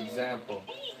you for example.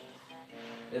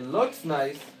 It looks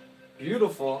nice,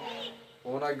 beautiful,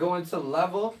 but when I go into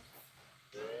level,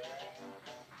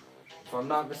 if I'm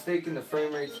not mistaken, the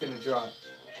frame rate's gonna drop.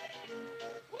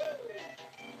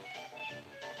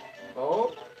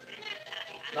 Oh,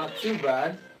 not too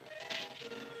bad.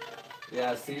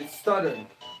 Yeah, see, it's stuttering.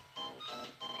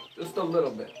 Just a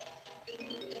little bit.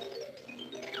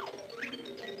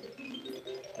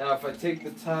 Now if I take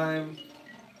the time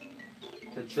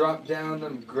to drop down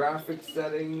them graphic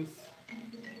settings,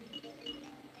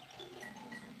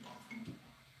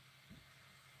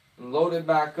 and load it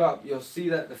back up, you'll see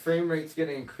that the frame rate's going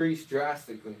to increase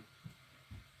drastically.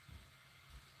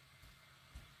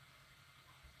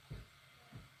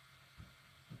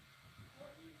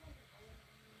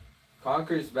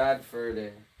 Conker's Bad Fur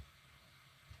Day.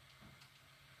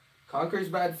 Conker's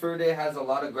Bad Fur Day has a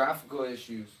lot of graphical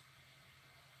issues.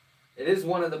 It is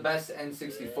one of the best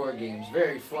N64 games.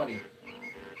 Very funny.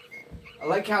 I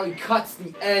like how he cuts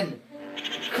the end.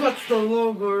 Cuts the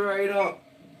logo right up.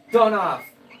 Done off.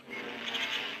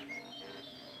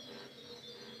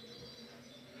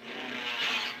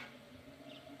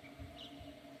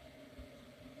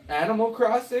 Animal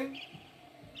Crossing?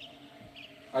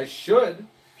 I should.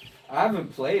 I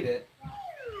haven't played it.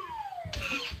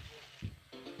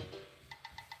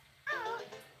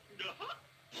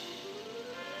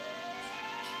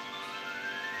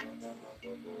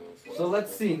 So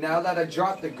let's see, now that I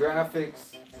dropped the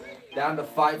graphics down to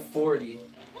 540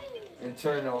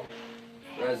 internal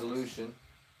resolution,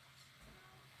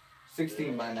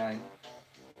 16 by 9.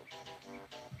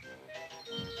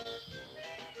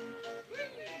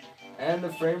 And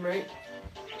the frame rate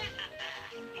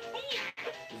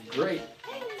is great.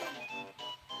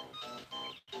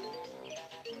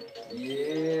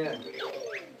 Yeah.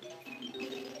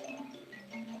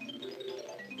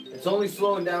 It's only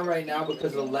slowing down right now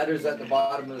because of the letters at the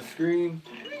bottom of the screen.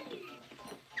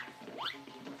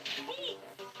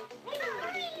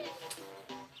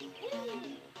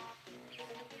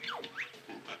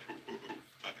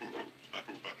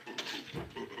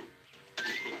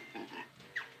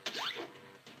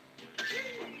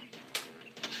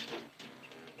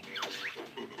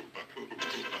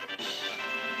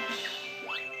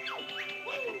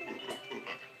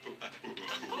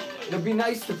 It'd be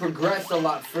nice to progress a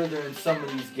lot further in some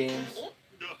of these games,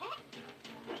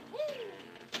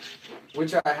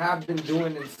 which I have been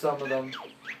doing in some of them,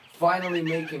 finally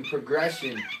making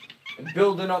progression and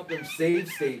building up them save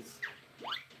states.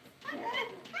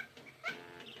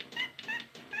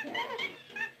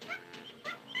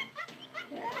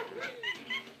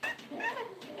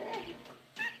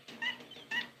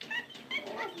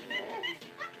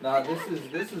 Now this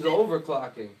is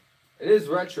overclocking. It is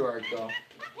RetroArch though.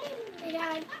 Hey,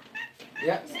 Dad.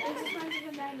 Yeah. I just wanted to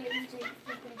come back and maybe take the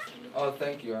thirsty. Oh,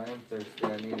 thank you. I am thirsty.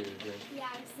 I needed a drink. Yeah,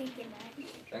 I was thinking that.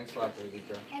 Thanks a lot, baby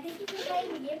girl. I think you could play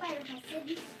the game I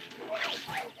requested.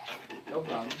 No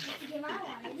problem. The game I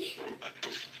wanted.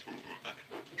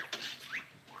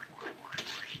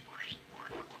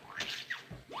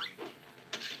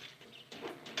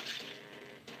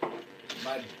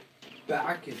 My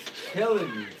back is killing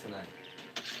me tonight.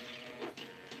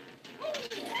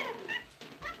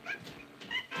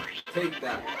 Take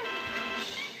that.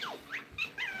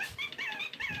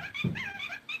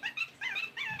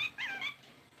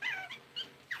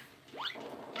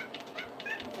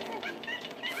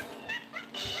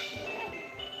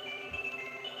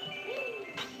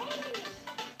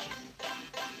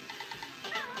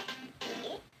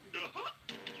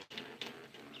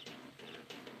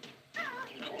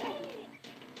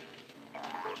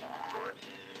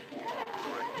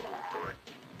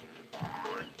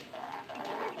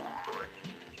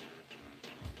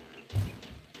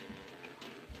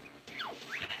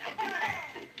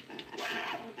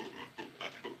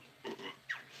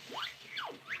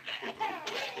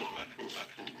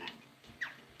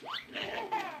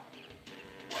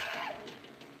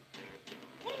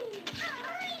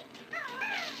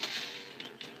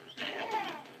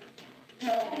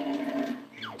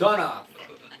 Done off.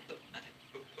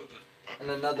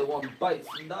 And another one bites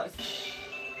and dust.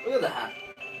 Look at that.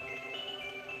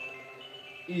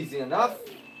 Easy enough.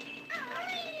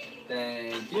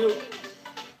 Thank you.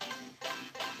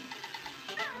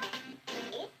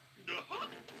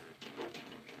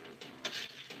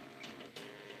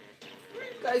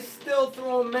 Guy's still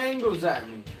throwing mangoes at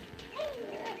me.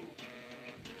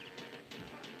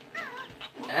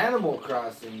 Animal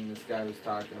Crossing this guy was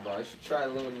talking about. I should try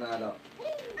loading that up.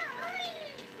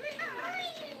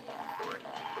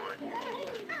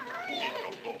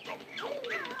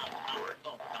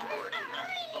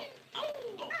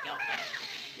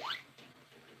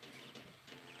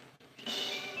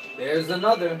 There's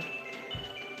another.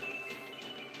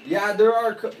 Yeah,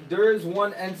 there is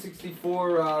one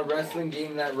N64 wrestling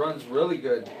game that runs really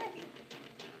good.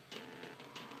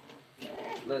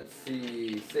 Let's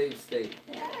see, save state.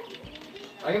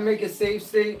 I can make a save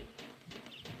state.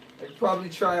 I could probably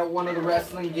try out one of the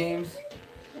wrestling games.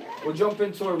 We'll jump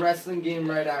into a wrestling game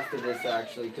right after this,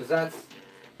 actually, because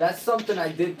that's something I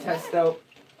did test out.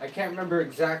 I can't remember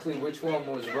exactly which one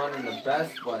was running the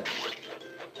best, but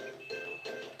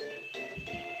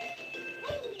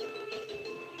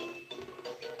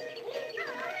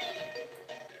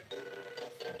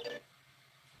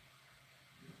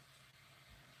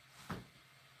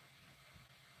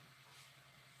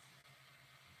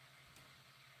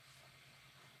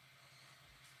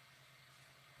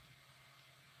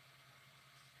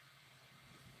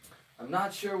I'm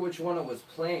not sure which one it was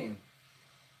playing.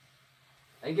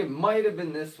 I think it might have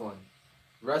been this one,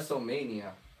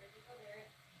 WrestleMania.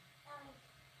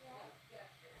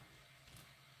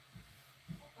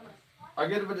 I'll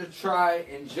give it a try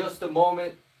in just a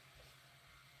moment.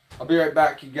 I'll be right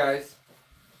back, you guys.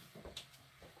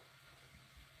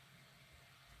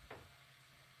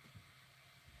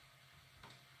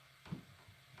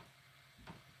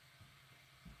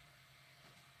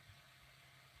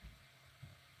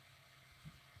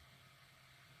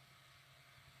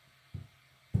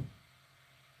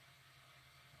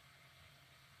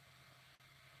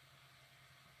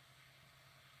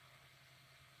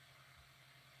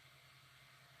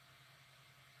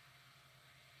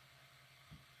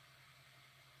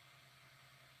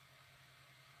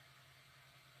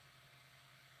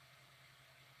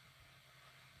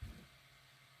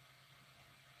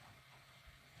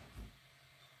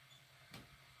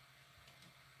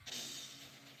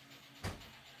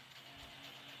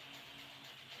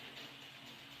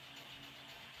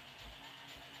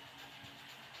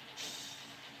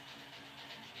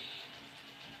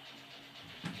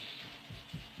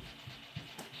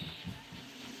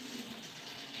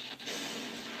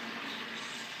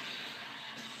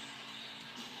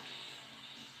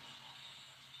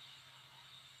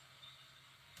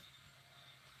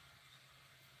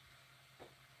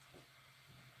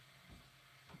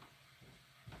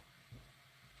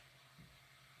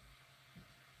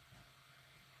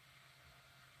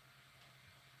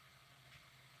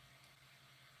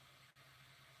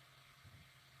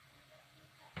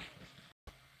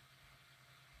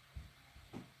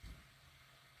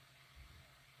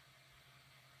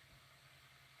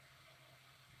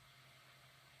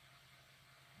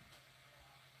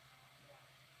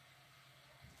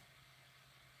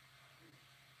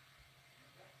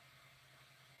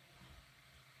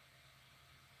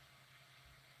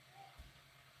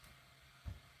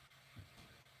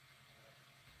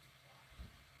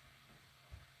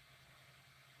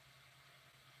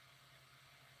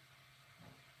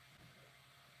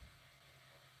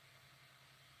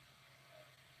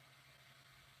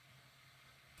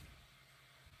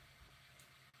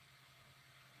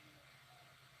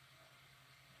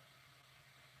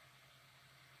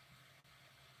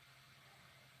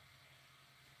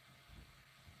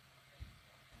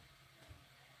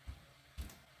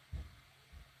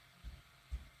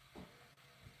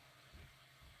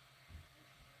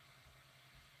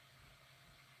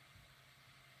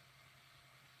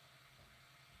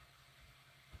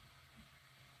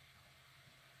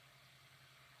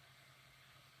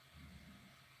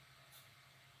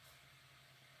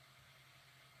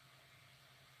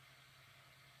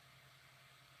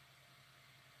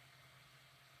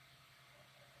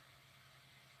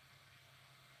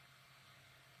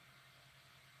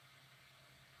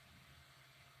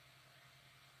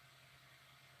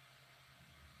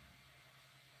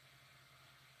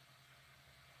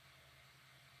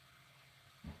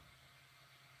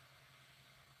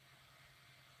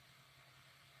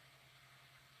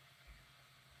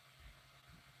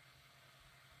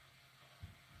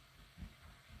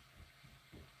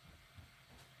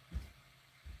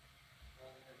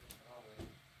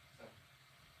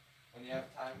 When you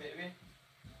have time, baby.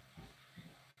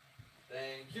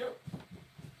 Thank you.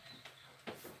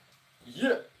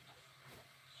 Yeah.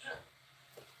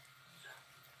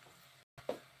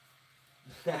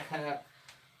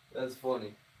 That's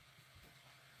funny.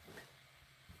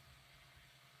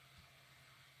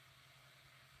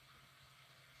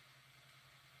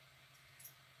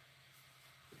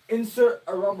 Insert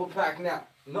a rumble pack now.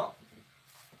 No.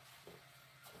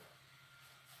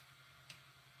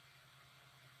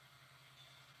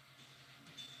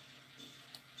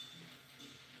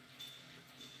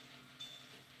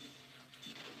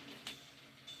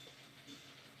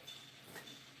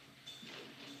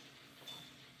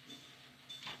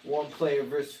 One player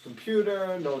versus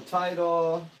computer, no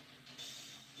title.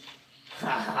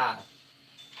 Haha.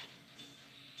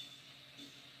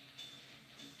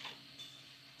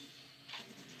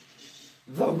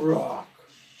 The Rock.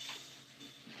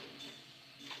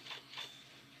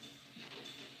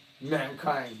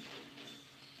 Mankind.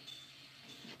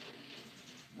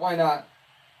 Why not?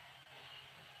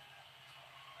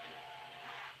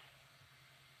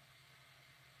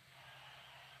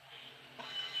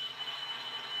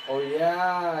 Oh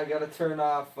yeah, I gotta turn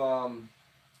off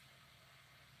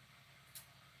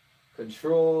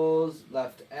controls,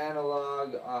 left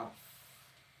analog off.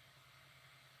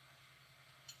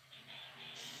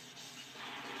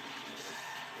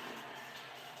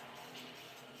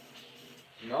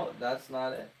 No, that's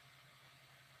not it.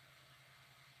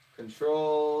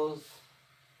 Controls.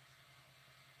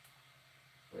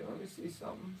 Wait, let me see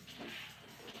something.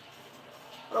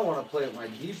 I don't want to play with my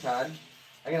D-pad.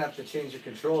 I'm gonna have to change the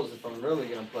controls if I'm really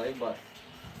gonna play, but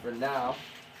for now.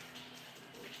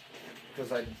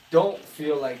 because I don't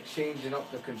feel like changing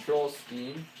up the control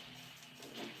scheme.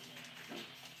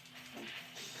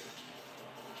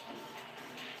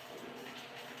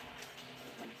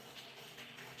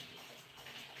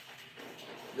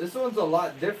 This one's a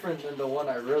lot different than the one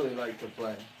I really like to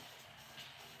play.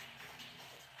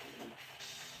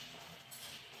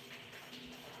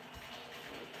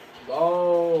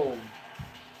 Oh.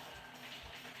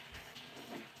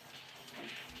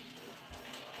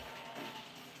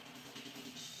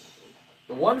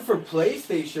 The one for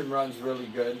PlayStation runs really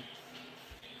good.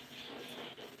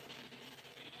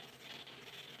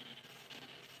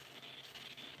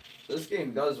 This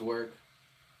game does work.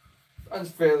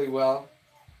 Runs fairly well.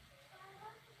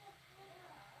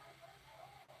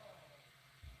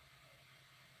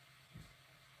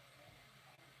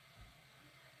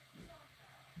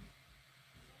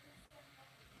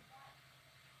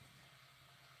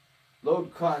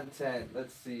 Load content.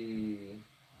 Let's see.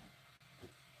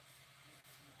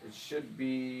 It should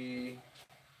be.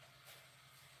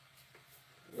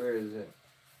 Where is it?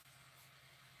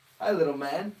 Hi, little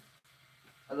man.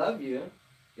 I love you.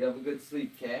 You have a good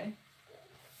sleep, okay?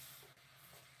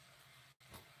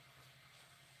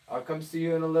 I'll come see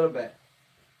you in a little bit.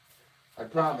 I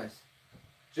promise.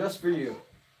 Just for you.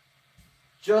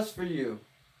 Just for you.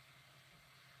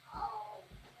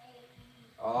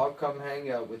 I'll come hang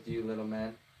out with you, little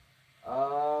man.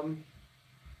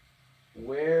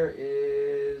 Where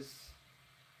is...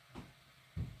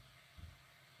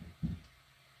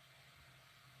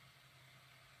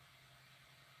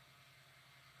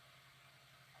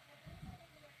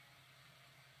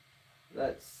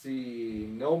 Let's see.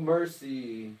 No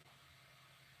Mercy.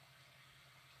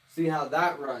 See how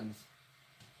that runs.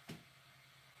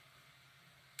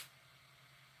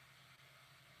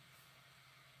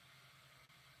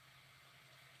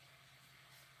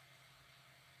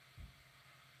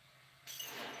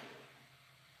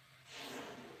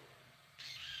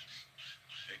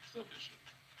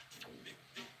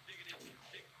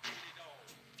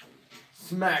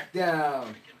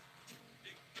 Smackdown.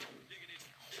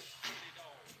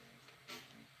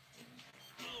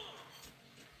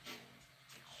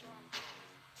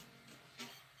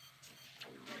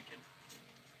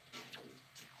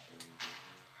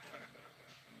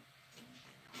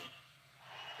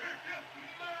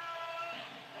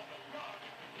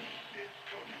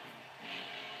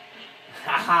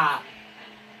 Haha.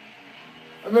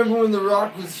 I remember when The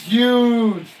Rock was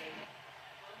huge.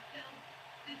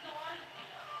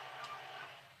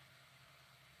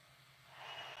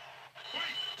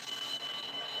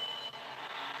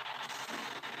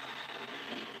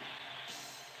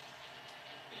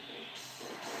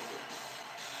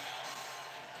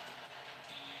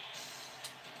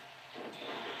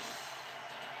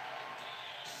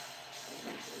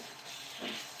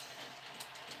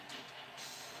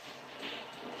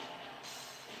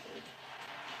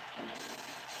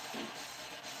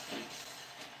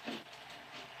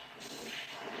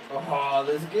 Oh,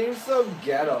 this game's so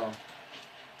ghetto.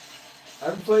 I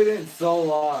haven't played it in so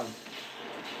long.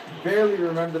 Barely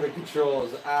remember the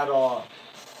controls at all.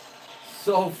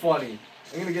 So funny.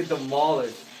 I'm gonna get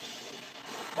demolished.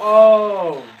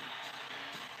 Oh!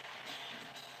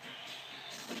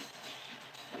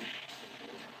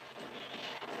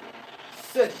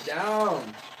 Sit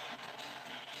down.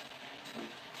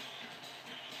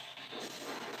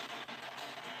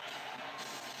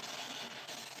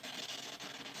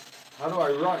 How do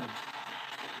I run?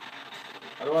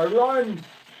 How do I run?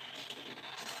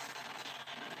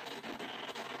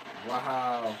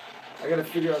 Wow. I gotta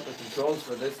figure out the controls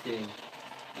for this game.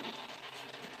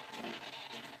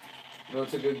 You know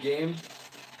it's a good game?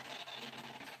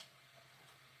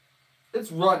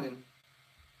 It's running.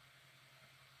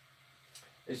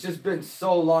 It's just been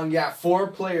so long. Yeah, 4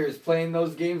 players playing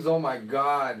those games. Oh my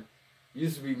god.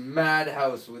 Used to be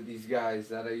madhouse with these guys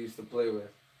that I used to play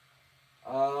with.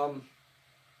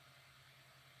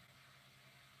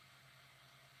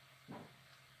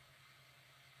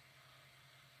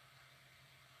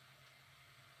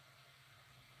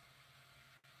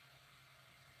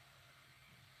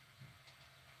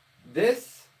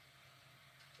 This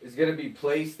is going to be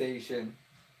PlayStation.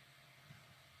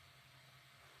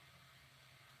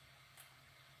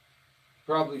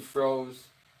 Probably froze.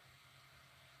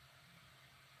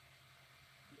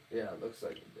 Yeah, it looks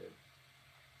like it did.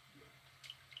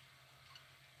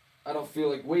 I don't feel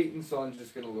like waiting, so I'm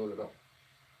just going to load it up.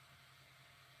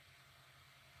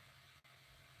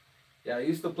 Yeah, I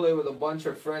used to play with a bunch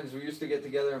of friends. We used to get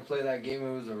together and play that game.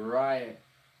 It was a riot.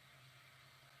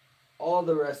 All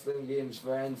the wrestling games for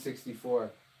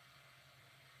N64.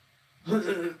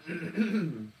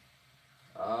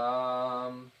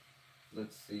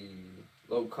 Let's see.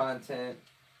 Low content.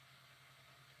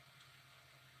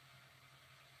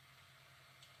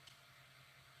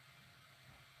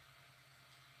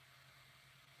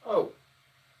 Oh.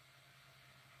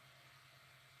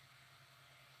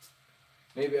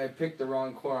 Maybe I picked the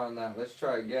wrong core on that. Let's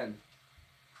try again.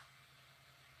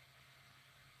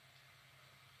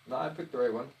 No, I picked the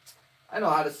right one. I know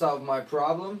how to solve my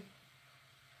problem.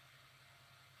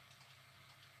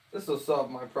 This will solve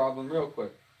my problem real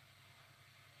quick.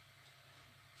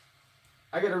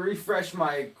 I gotta refresh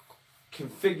my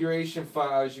configuration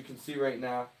file, as you can see right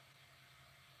now.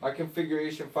 My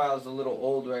configuration file is a little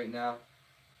old right now,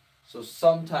 so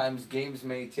sometimes games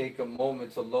may take a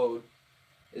moment to load.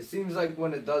 It seems like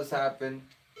when it does happen,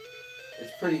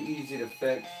 it's pretty easy to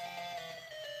fix.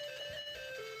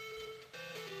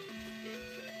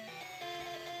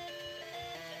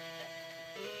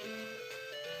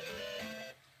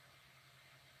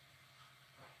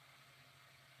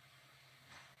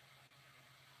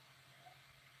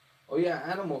 Oh yeah,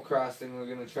 Animal Crossing we're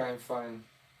gonna try and find.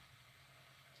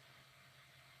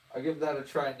 I'll give that a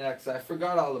try next. I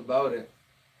forgot all about it.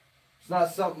 It's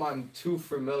not something I'm too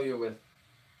familiar with.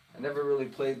 I never really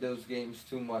played those games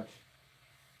too much.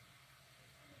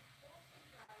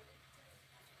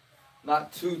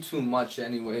 Not too much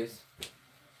anyways.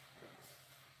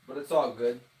 But it's all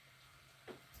good.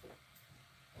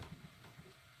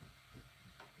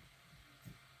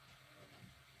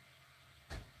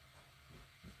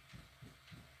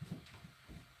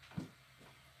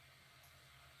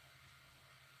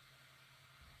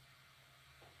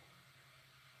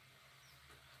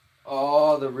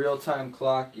 Oh, the real-time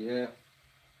clock, yeah.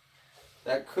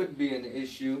 That could be an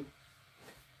issue.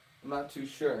 I'm not too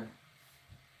sure.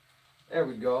 There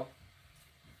we go.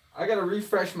 I gotta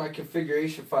refresh my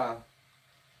configuration file.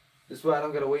 This way I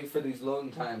don't gotta wait for these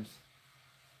loading times.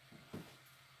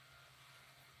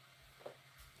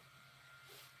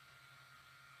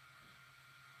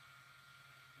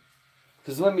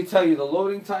 Because let me tell you, the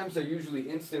loading times are usually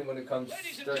instant when it comes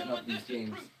to starting up these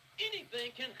games.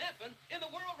 Anything can happen in the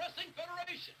World Wrestling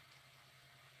Federation.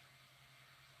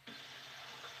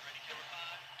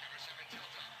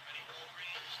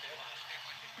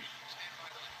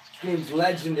 This game's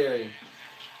legendary.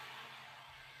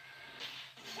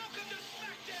 Welcome to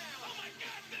SmackDown. Oh my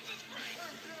God, this is great.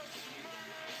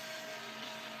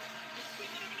 We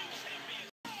could have a new champion.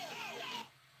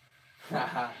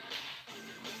 Haha.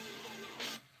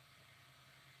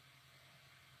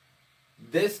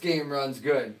 This game runs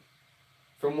good,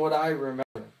 from what I remember.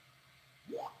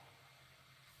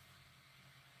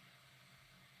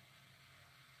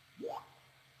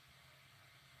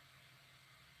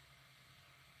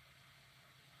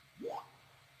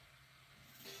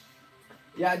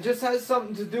 Yeah, it just has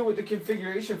something to do with the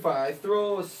configuration file. I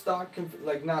throw a stock,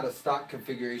 like not a stock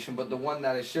configuration, but the one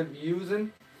that I should be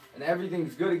using, and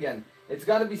everything's good again. It's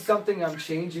got to be something I'm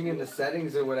changing in the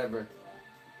settings or whatever.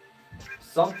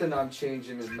 Something I'm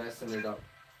changing is messing it up.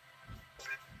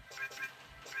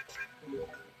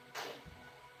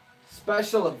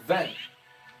 Special event.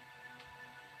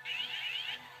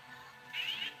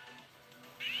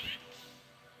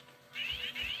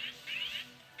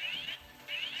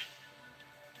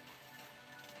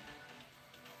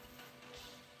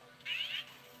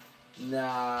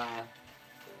 Nah,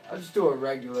 I'll just do a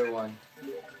regular one.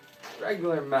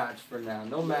 Regular match for now.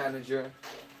 No manager.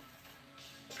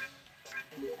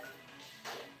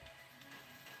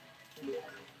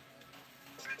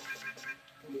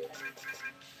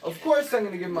 Of course I'm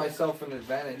going to give myself an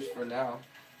advantage for now.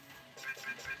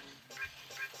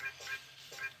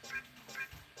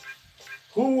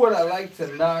 Who would I like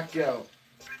to knock out?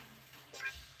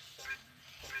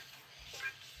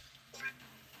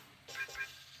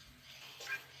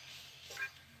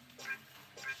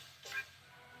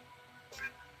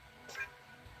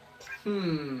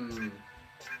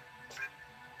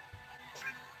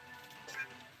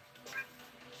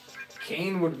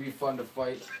 Kane would be fun to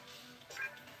fight.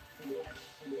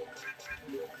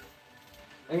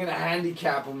 I'm gonna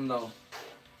handicap him though.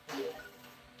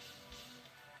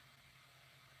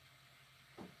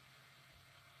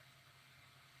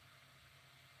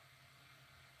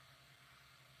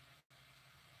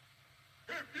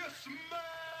 If you smell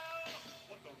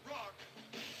what the Rock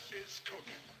is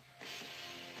cooking.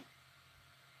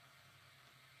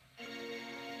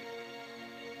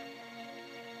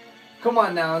 Come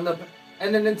on now,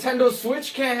 and the Nintendo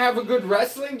Switch can't have a good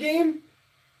wrestling game?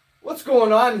 What's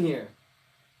going on here?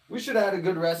 We should have had a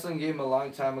good wrestling game a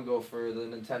long time ago for the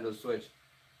Nintendo Switch.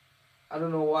 I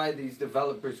don't know why these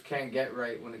developers can't get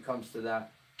right when it comes to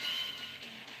that.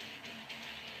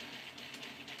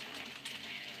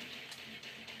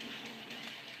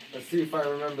 Let's see if I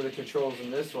remember the controls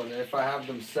in this one, and if I have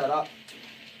them set up.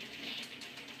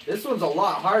 This one's a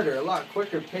lot harder, a lot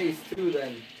quicker pace too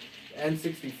than the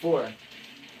N64.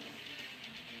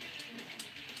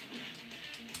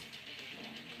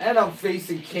 And I'm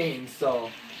facing Kane, so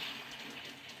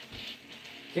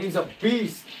Kane's a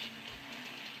beast.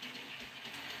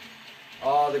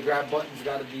 Oh, the grab button's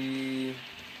gotta be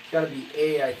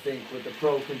A, I think, with the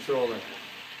Pro controller.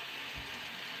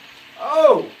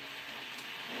 Oh!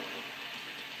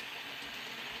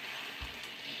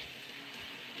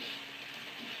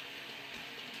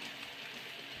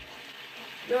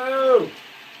 No!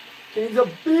 Kane's a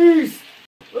beast!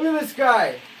 Look at this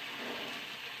guy!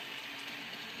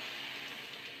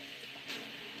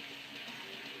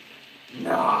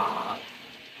 Nah!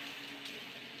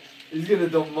 He's gonna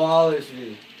demolish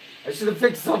me. I should have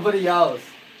picked somebody else.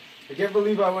 I can't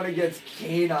believe I went against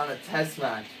Kane on a test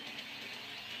match.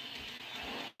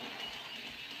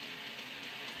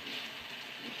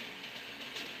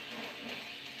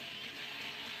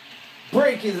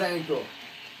 Break his ankle.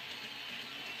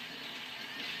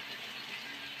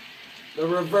 The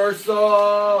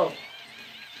reversal.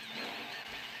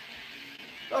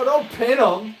 No, don't pin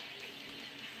him.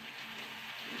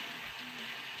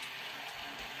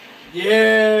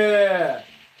 Yeah.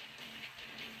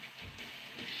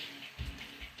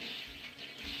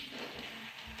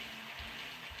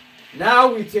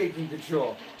 Now we taking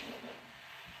control.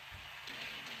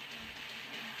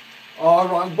 Oh,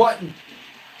 wrong button.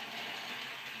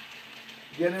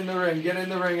 Get in the ring, get in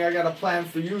the ring. I got a plan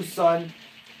for you, son.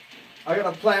 I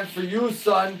got a plan for you,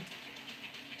 son.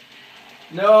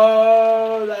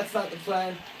 No, that's not the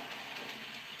plan.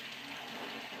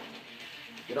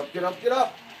 Get up, get up, get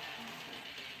up.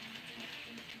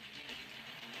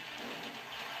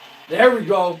 There we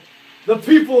go. The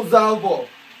people's elbow.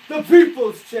 The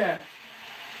people's champ.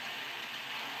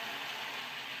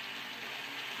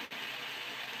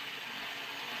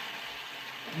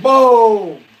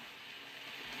 Boom.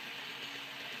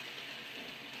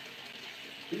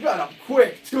 You got him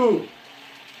quick, too.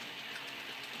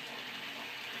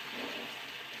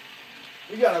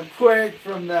 You got him quick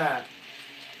from that.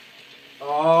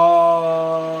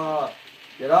 Oh.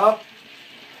 Get up.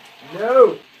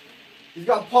 No. He's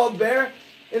got Paul Bear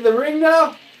in the ring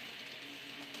now.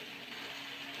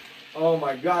 Oh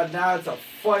my God, now it's a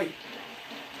fight.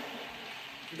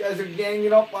 You guys are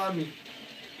ganging up on me.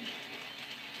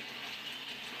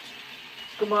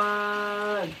 Come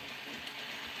on.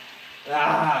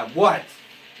 Ah, what?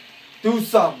 Do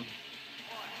something.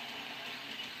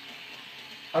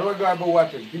 How do I grab a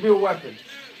weapon? Give me a weapon.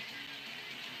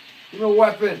 Give me a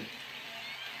weapon.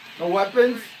 No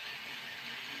weapons?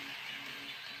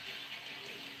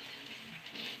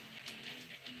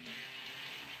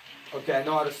 Okay, I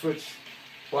know how to switch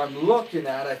what I'm looking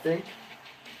at, I think.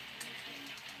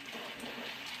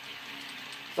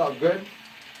 It's all good.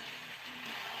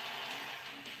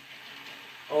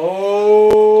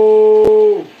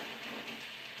 Oh!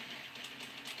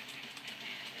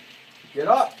 Get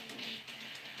up.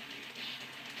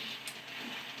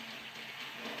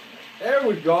 There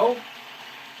we go.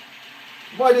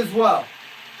 Might as well.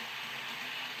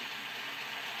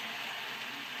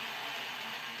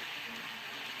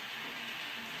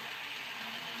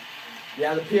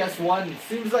 Yeah, the PS1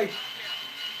 seems like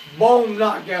boom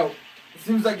knockout. It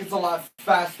seems like it's a lot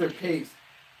faster paced.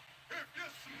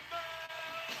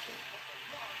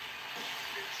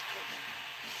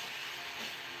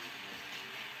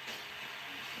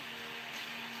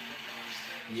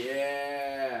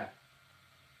 Yeah,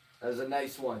 that was a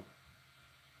nice one.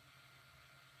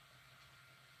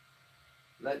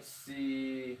 Let's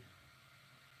see.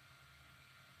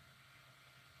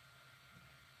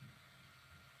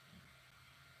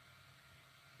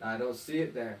 I don't see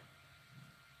it there.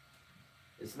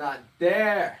 It's not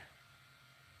there.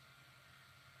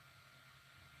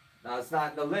 No, it's not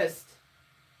in the list.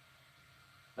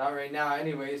 Not right now,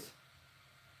 anyways.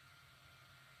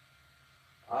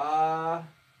 I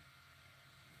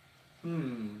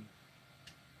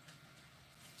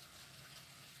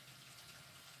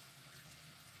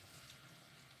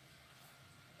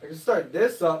can start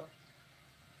this up.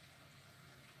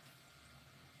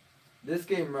 This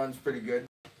game runs pretty good.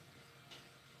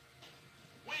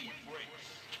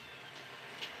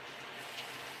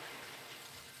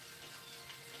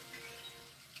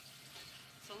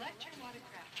 Select your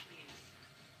watercraft, please.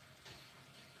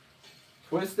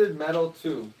 Twisted Metal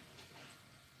 2.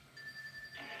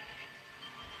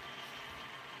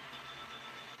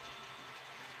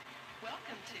 Welcome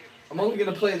to. I'm only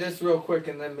going to play this real quick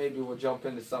and then maybe we'll jump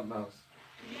into something else.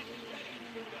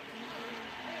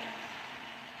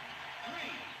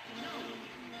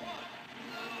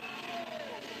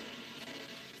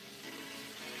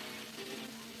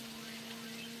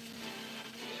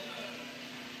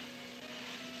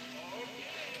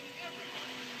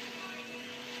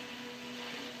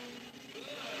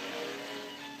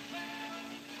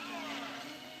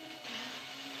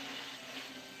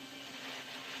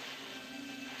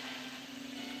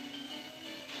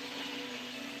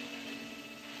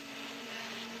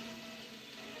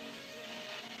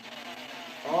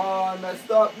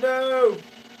 messed up. No!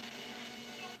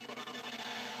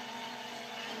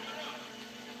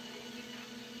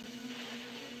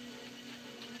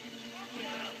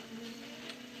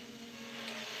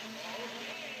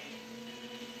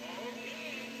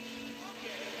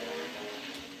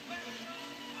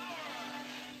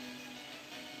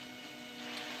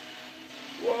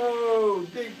 Whoa,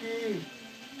 Dinky!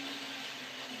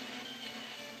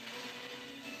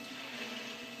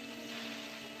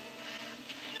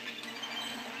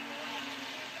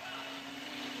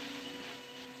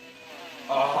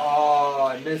 Oh,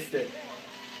 I missed it.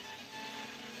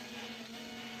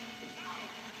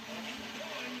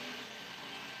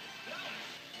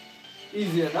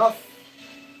 Easy enough.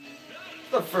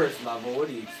 It's the first level, what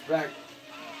do you expect?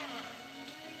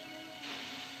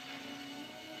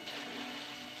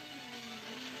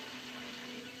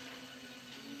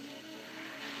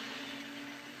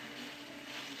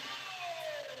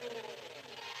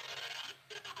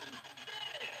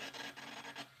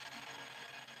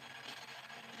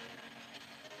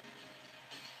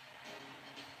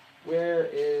 Where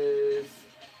is...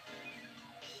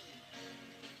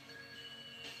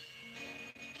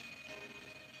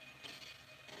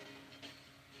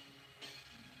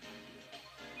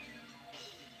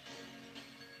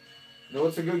 Know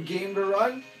what's a good game to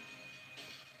run?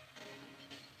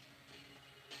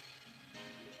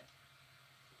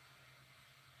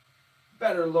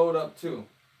 Better load up too.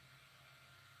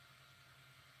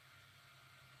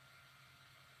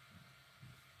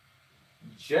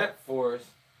 Jet Force.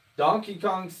 Donkey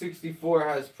Kong 64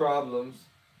 has problems.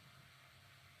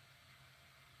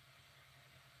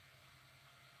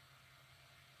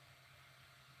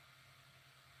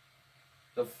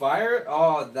 The fire?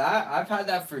 Oh, that? I've had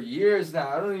that for years now.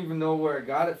 I don't even know where I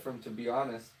got it from, to be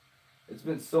honest. It's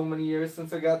been so many years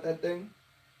since I got that thing.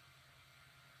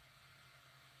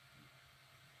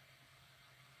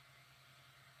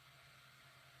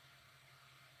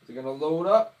 Is it gonna load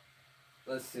up?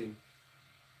 Let's see.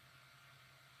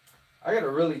 I gotta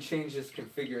really change this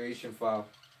configuration file.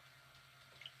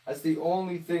 That's the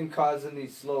only thing causing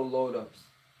these slow load ups.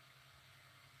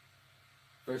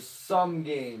 For some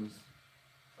games.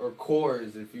 Or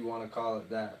cores, if you want to call it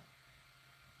that.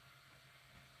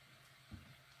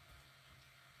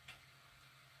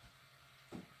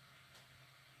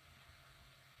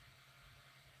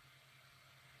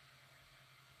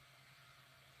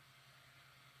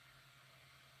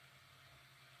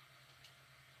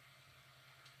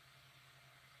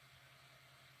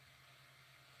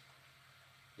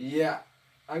 Yeah,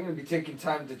 I'm going to be taking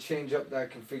time to change up that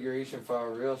configuration file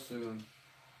real soon.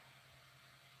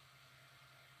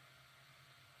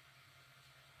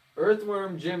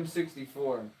 Earthworm Jim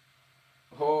 64.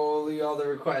 Holy all the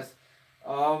requests.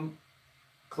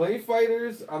 Clay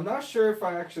Fighters, I'm not sure if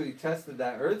I actually tested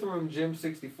that. Earthworm Jim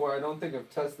 64, I don't think I've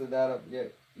tested that up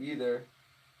yet either.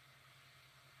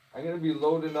 I'm going to be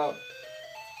loading up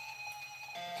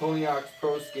Tony Hawk's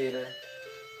Pro Skater.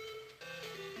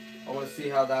 I want to see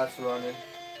how that's running.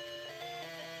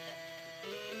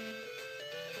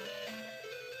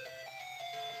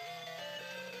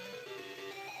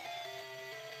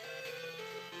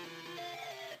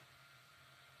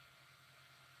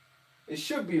 It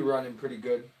should be running pretty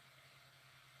good.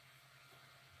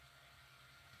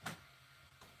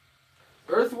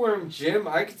 Earthworm Jim,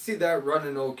 I could see that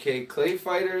running okay. Clay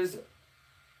Fighters,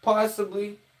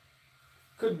 possibly.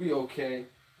 Could be okay.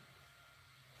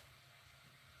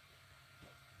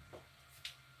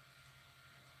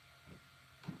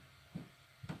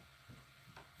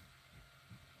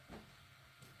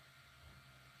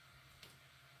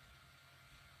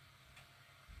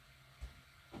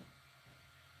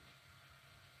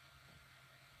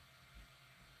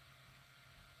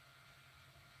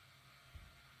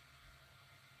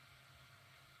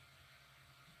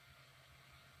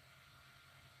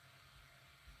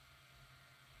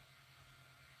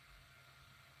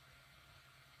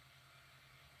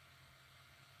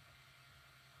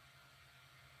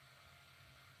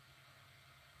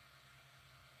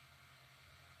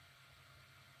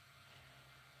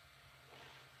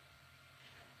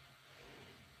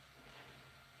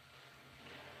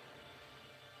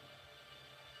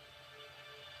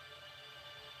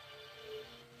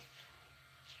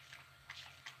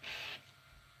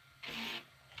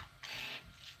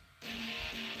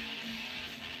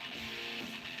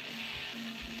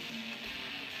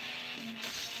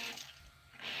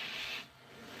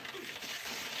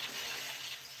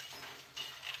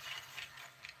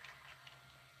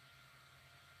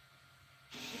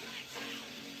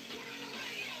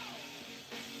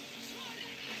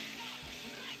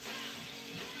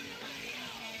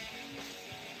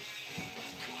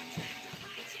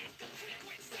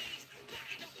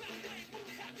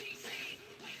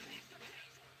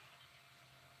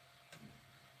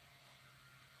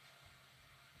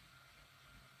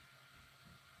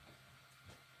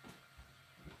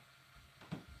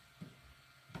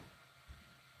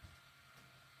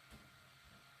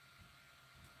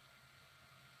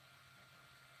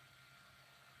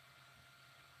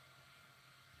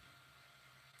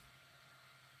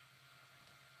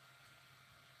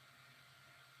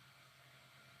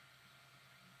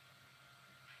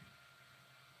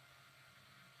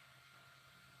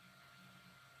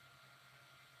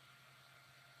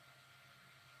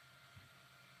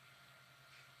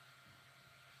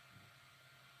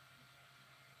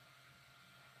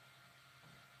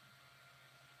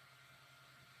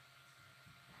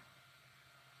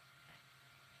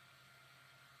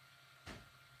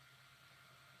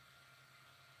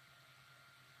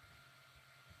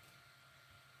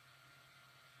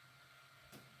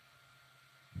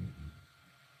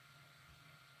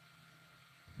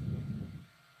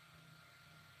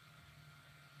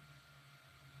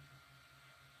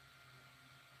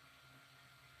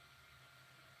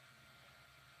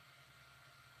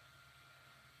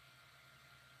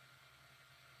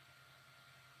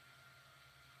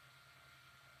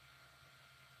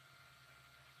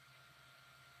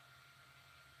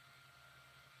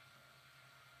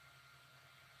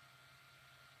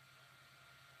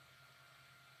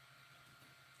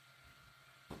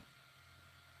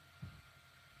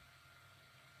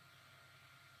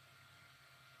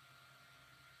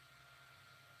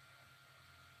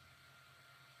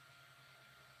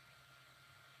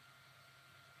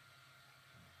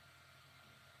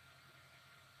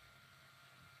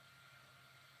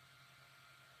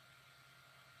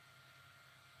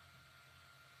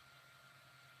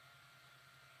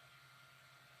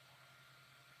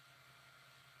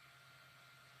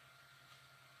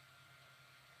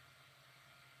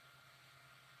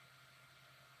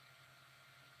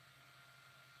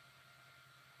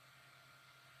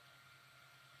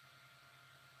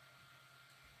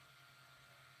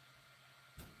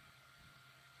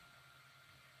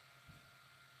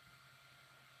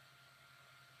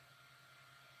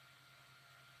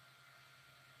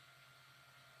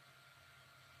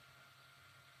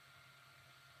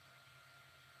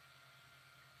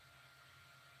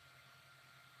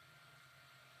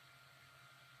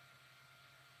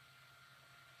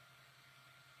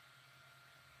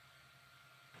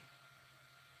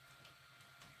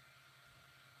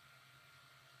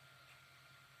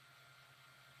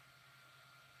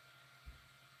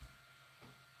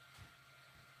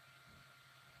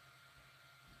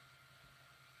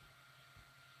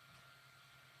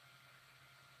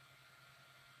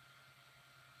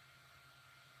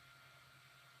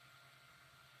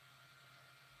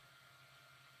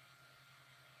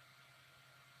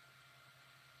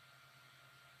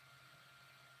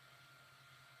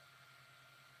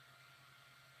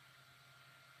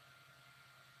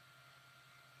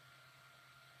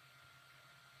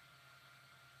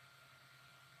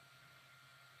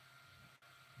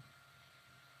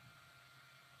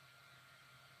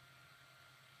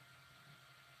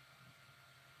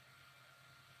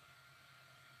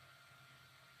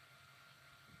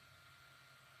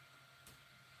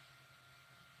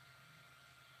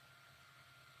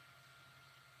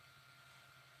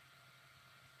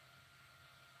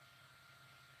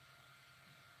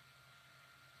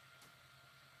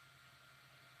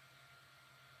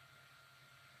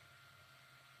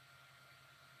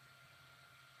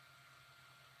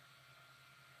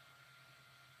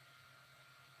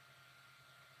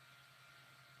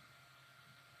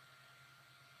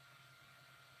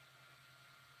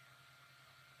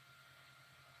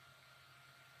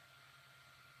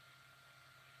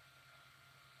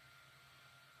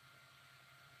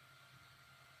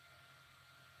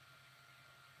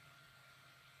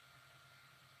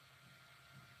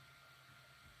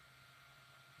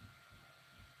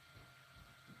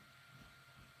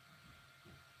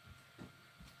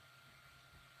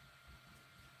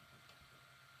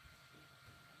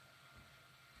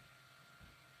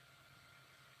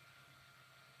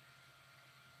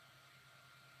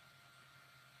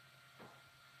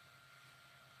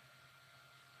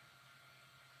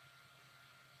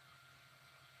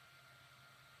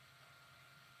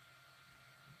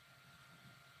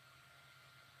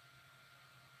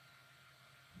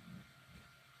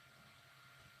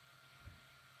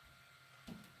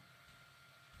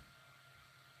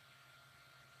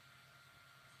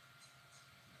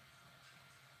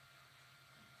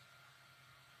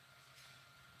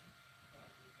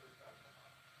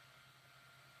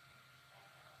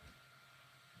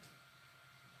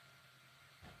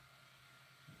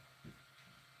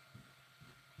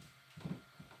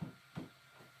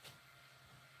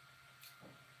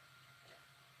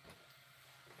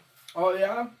 Oh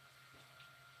yeah?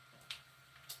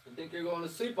 You think you're going to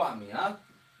sleep on me, huh?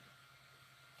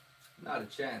 Not a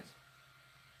chance.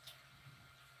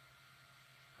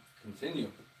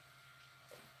 Continue.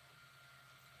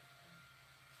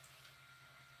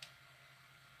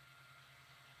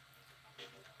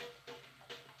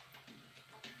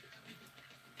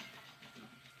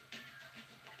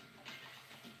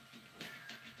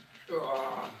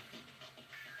 Ugh.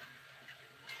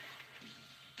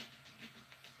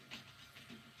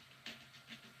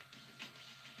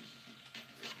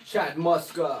 Chad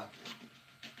Muska.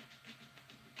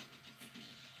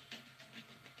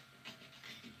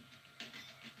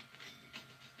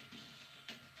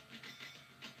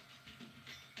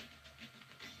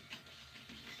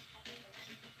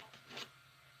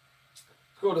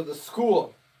 Go to the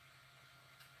school.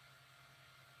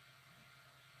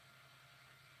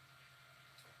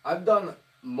 I've done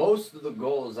most of the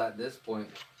goals at this point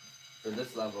for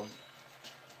this level.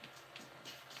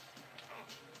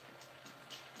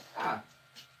 Ah.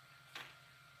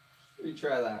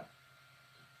 Retry that.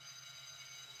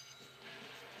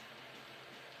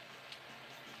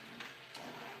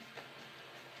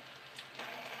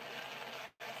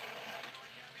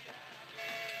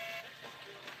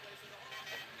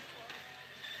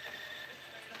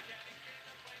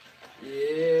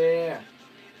 Yeah.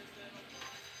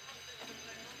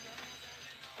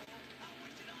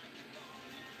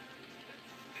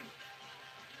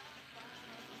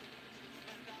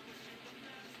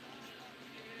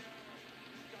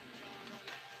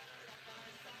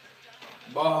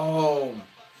 Boom.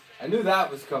 I knew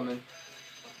that was coming.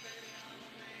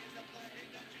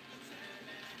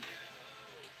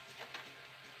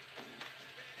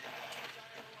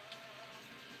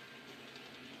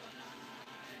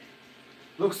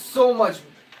 Looks so much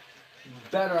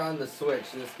better on the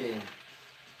Switch, this game.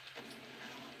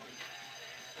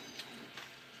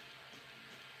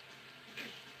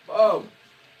 Boom.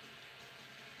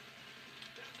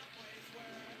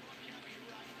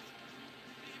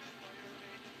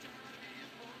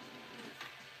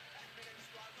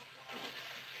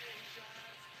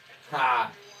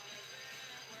 Ha.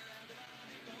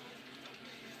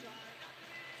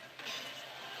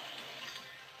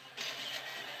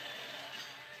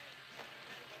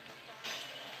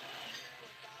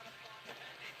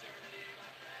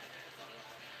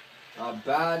 Not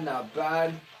bad, not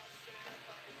bad.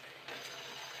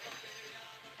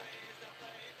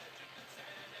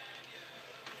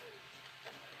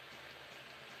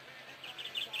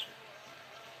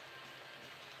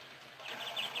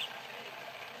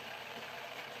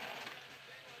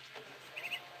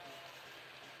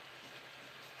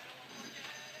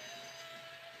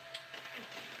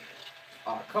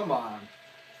 Oh, come on.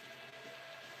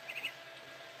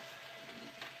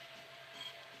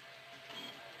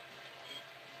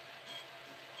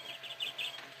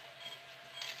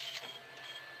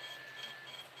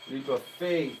 Leap of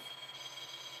faith.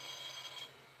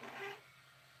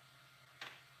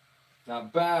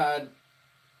 Not bad.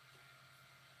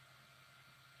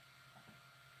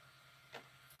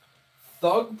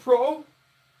 Thug Pro?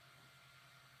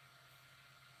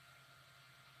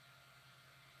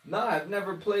 Nah, I've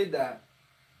never played that.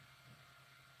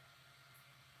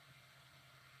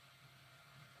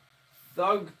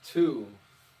 Thug 2.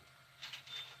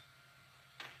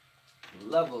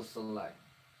 Level select.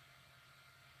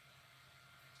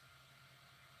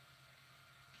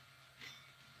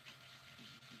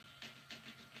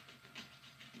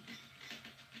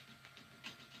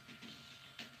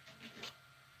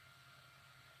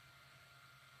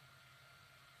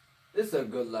 This is a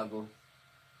good level.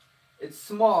 It's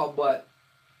small, but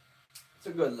it's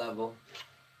a good level.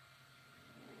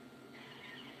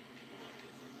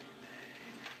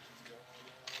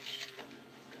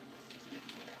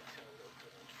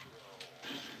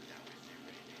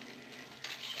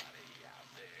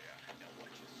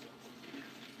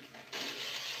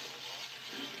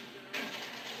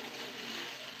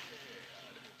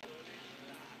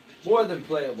 More than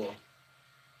playable.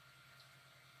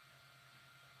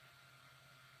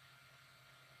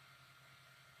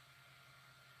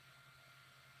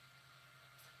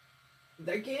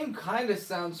 That game kind of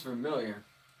sounds familiar.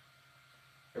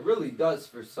 It really does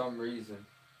for some reason.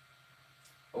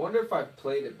 I wonder if I've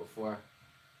played it before.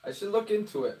 I should look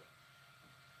into it.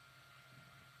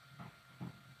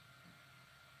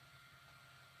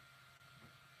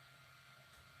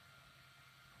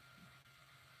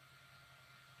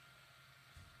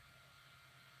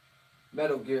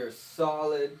 Metal Gear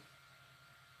Solid.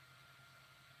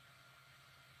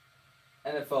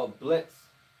 NFL Blitz.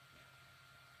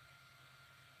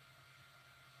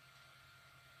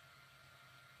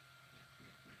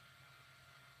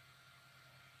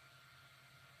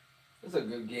 That's a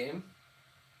good game.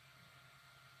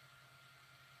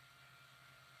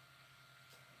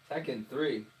 Tekken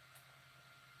 3.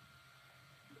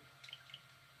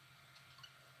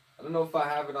 I don't know if I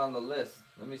have it on the list.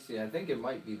 Let me see. I think it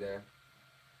might be there.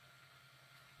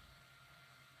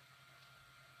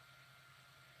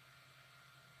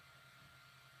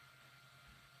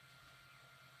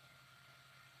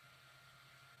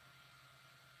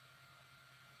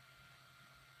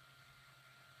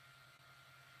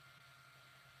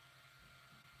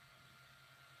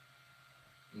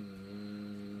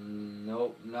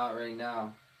 Nope, not right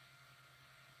now.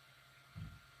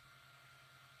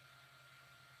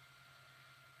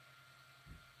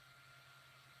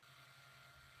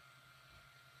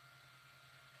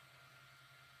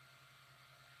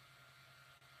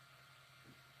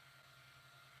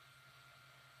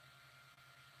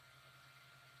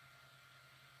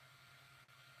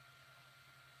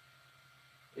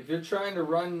 If you're trying to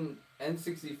run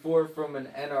N64 from an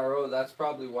NRO, that's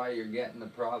probably why you're getting the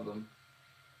problem.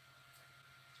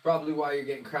 It's probably why you're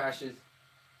getting crashes.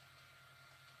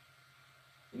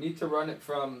 You need to run it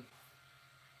from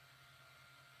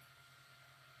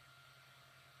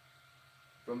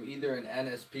either an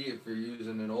NSP if you're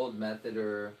using an old method,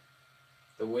 or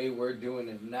the way we're doing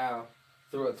it now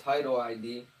through a title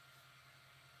ID.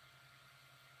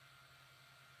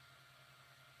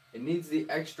 It needs the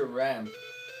extra RAM.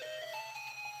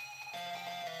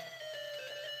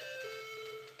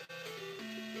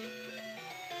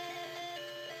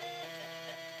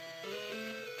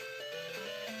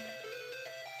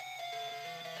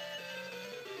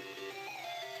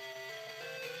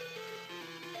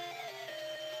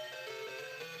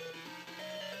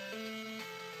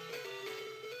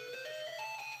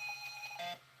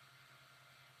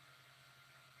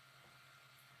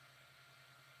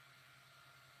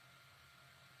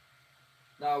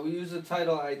 Now we use a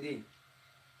title ID.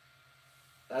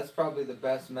 That's probably the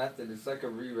best method. It's like a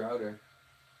rerouter.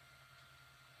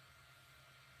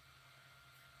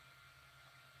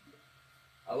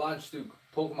 I launched through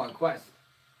Pokemon Quest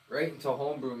right into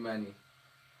Homebrew menu.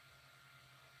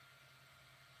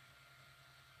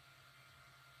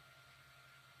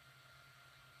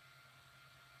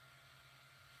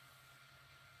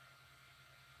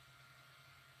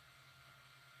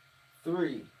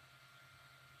 Three,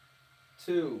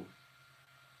 2,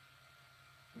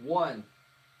 1.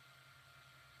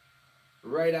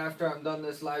 Right after I'm done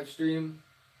this live stream,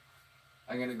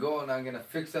 I'm gonna go and I'm gonna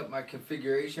fix up my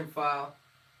configuration file,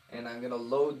 and I'm gonna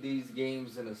load these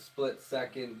games in a split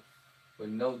second with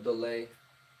no delay.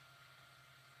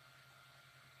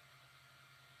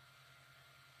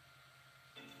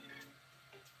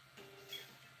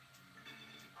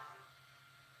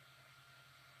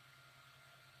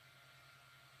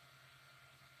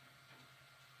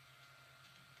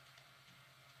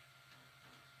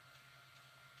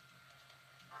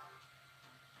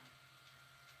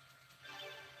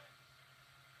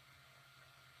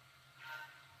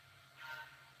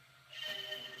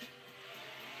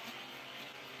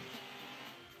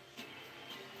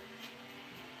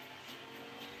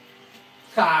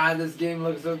 Ah, this game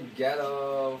looks so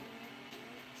ghetto.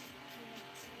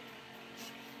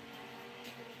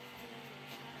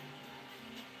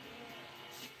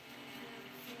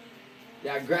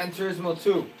 Yeah, Gran Turismo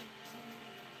 2.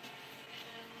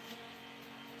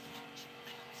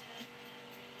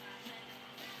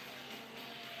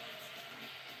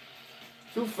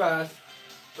 Too fast.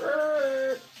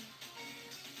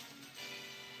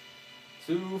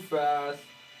 Too fast.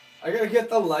 I gotta get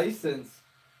the license.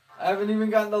 I haven't even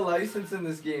gotten the license in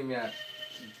this game yet.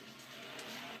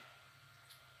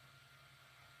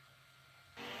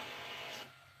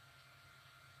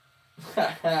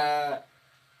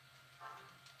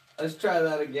 Let's try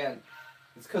that again.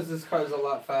 It's because this car's a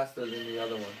lot faster than the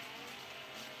other one.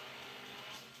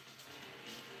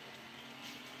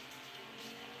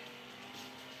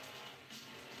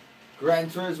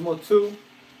 Gran Turismo 2.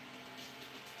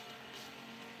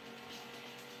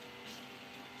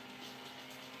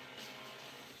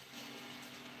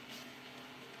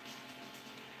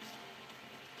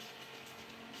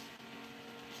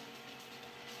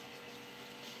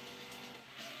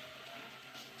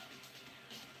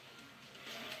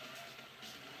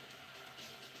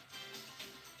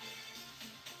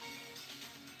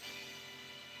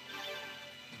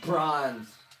 Bronze.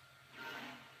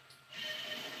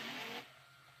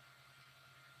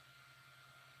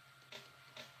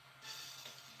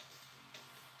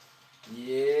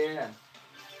 Yeah.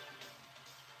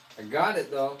 I got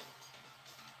it though.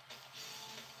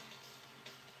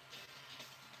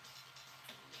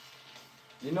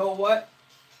 You know what?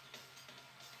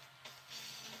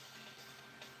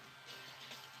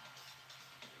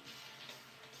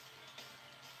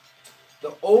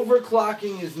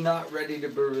 overclocking is not ready to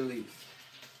be released.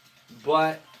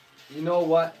 But you know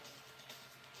what?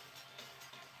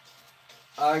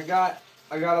 I got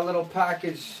a little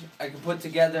package I can put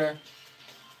together,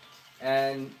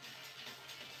 and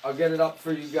I'll get it up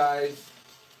for you guys.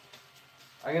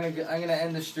 I'm gonna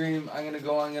end the stream. I'm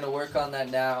gonna work on that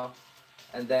now,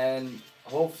 and then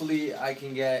hopefully I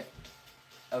can get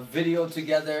a video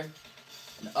together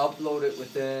and upload it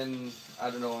within,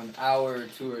 I don't know, an hour or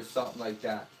two or something like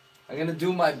that. I'm gonna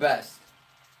do my best.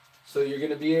 So you're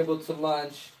gonna be able to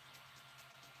launch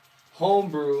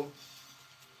Homebrew,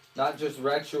 not just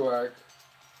RetroArch,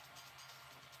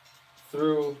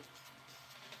 through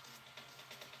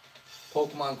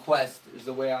Pokemon Quest is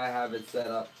the way I have it set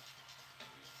up.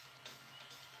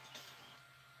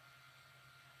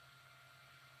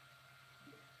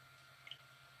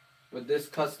 With this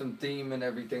custom theme and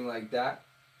everything like that.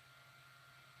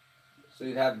 So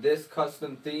you'd have this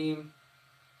custom theme,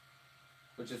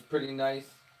 which is pretty nice.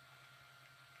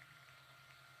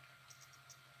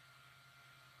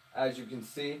 As you can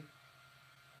see.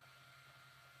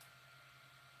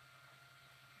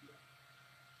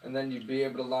 And then you'd be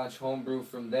able to launch Homebrew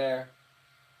from there,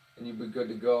 and you'd be good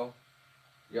to go.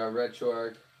 You got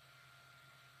RetroArch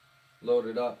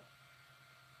loaded up,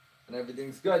 and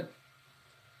everything's good.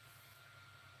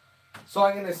 So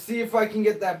I'm gonna see if I can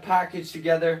get that package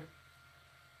together,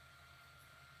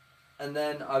 and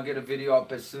then I'll get a video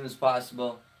up as soon as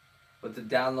possible with the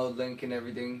download link and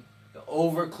everything. The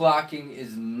overclocking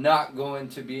is not going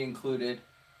to be included.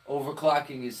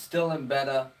 Overclocking is still in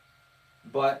beta,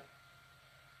 but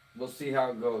we'll see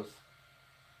how it goes.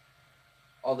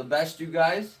 All the best, you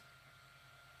guys.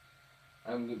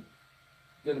 I'm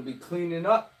going to be cleaning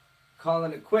up,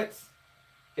 calling it quits,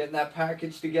 getting that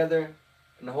package together,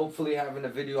 and hopefully having a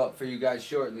video up for you guys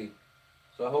shortly.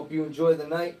 So I hope you enjoy the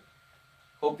night.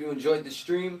 Hope you enjoyed the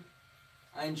stream.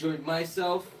 I enjoyed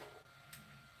myself.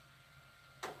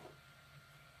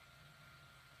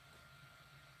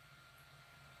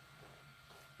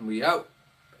 We out.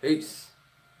 Peace.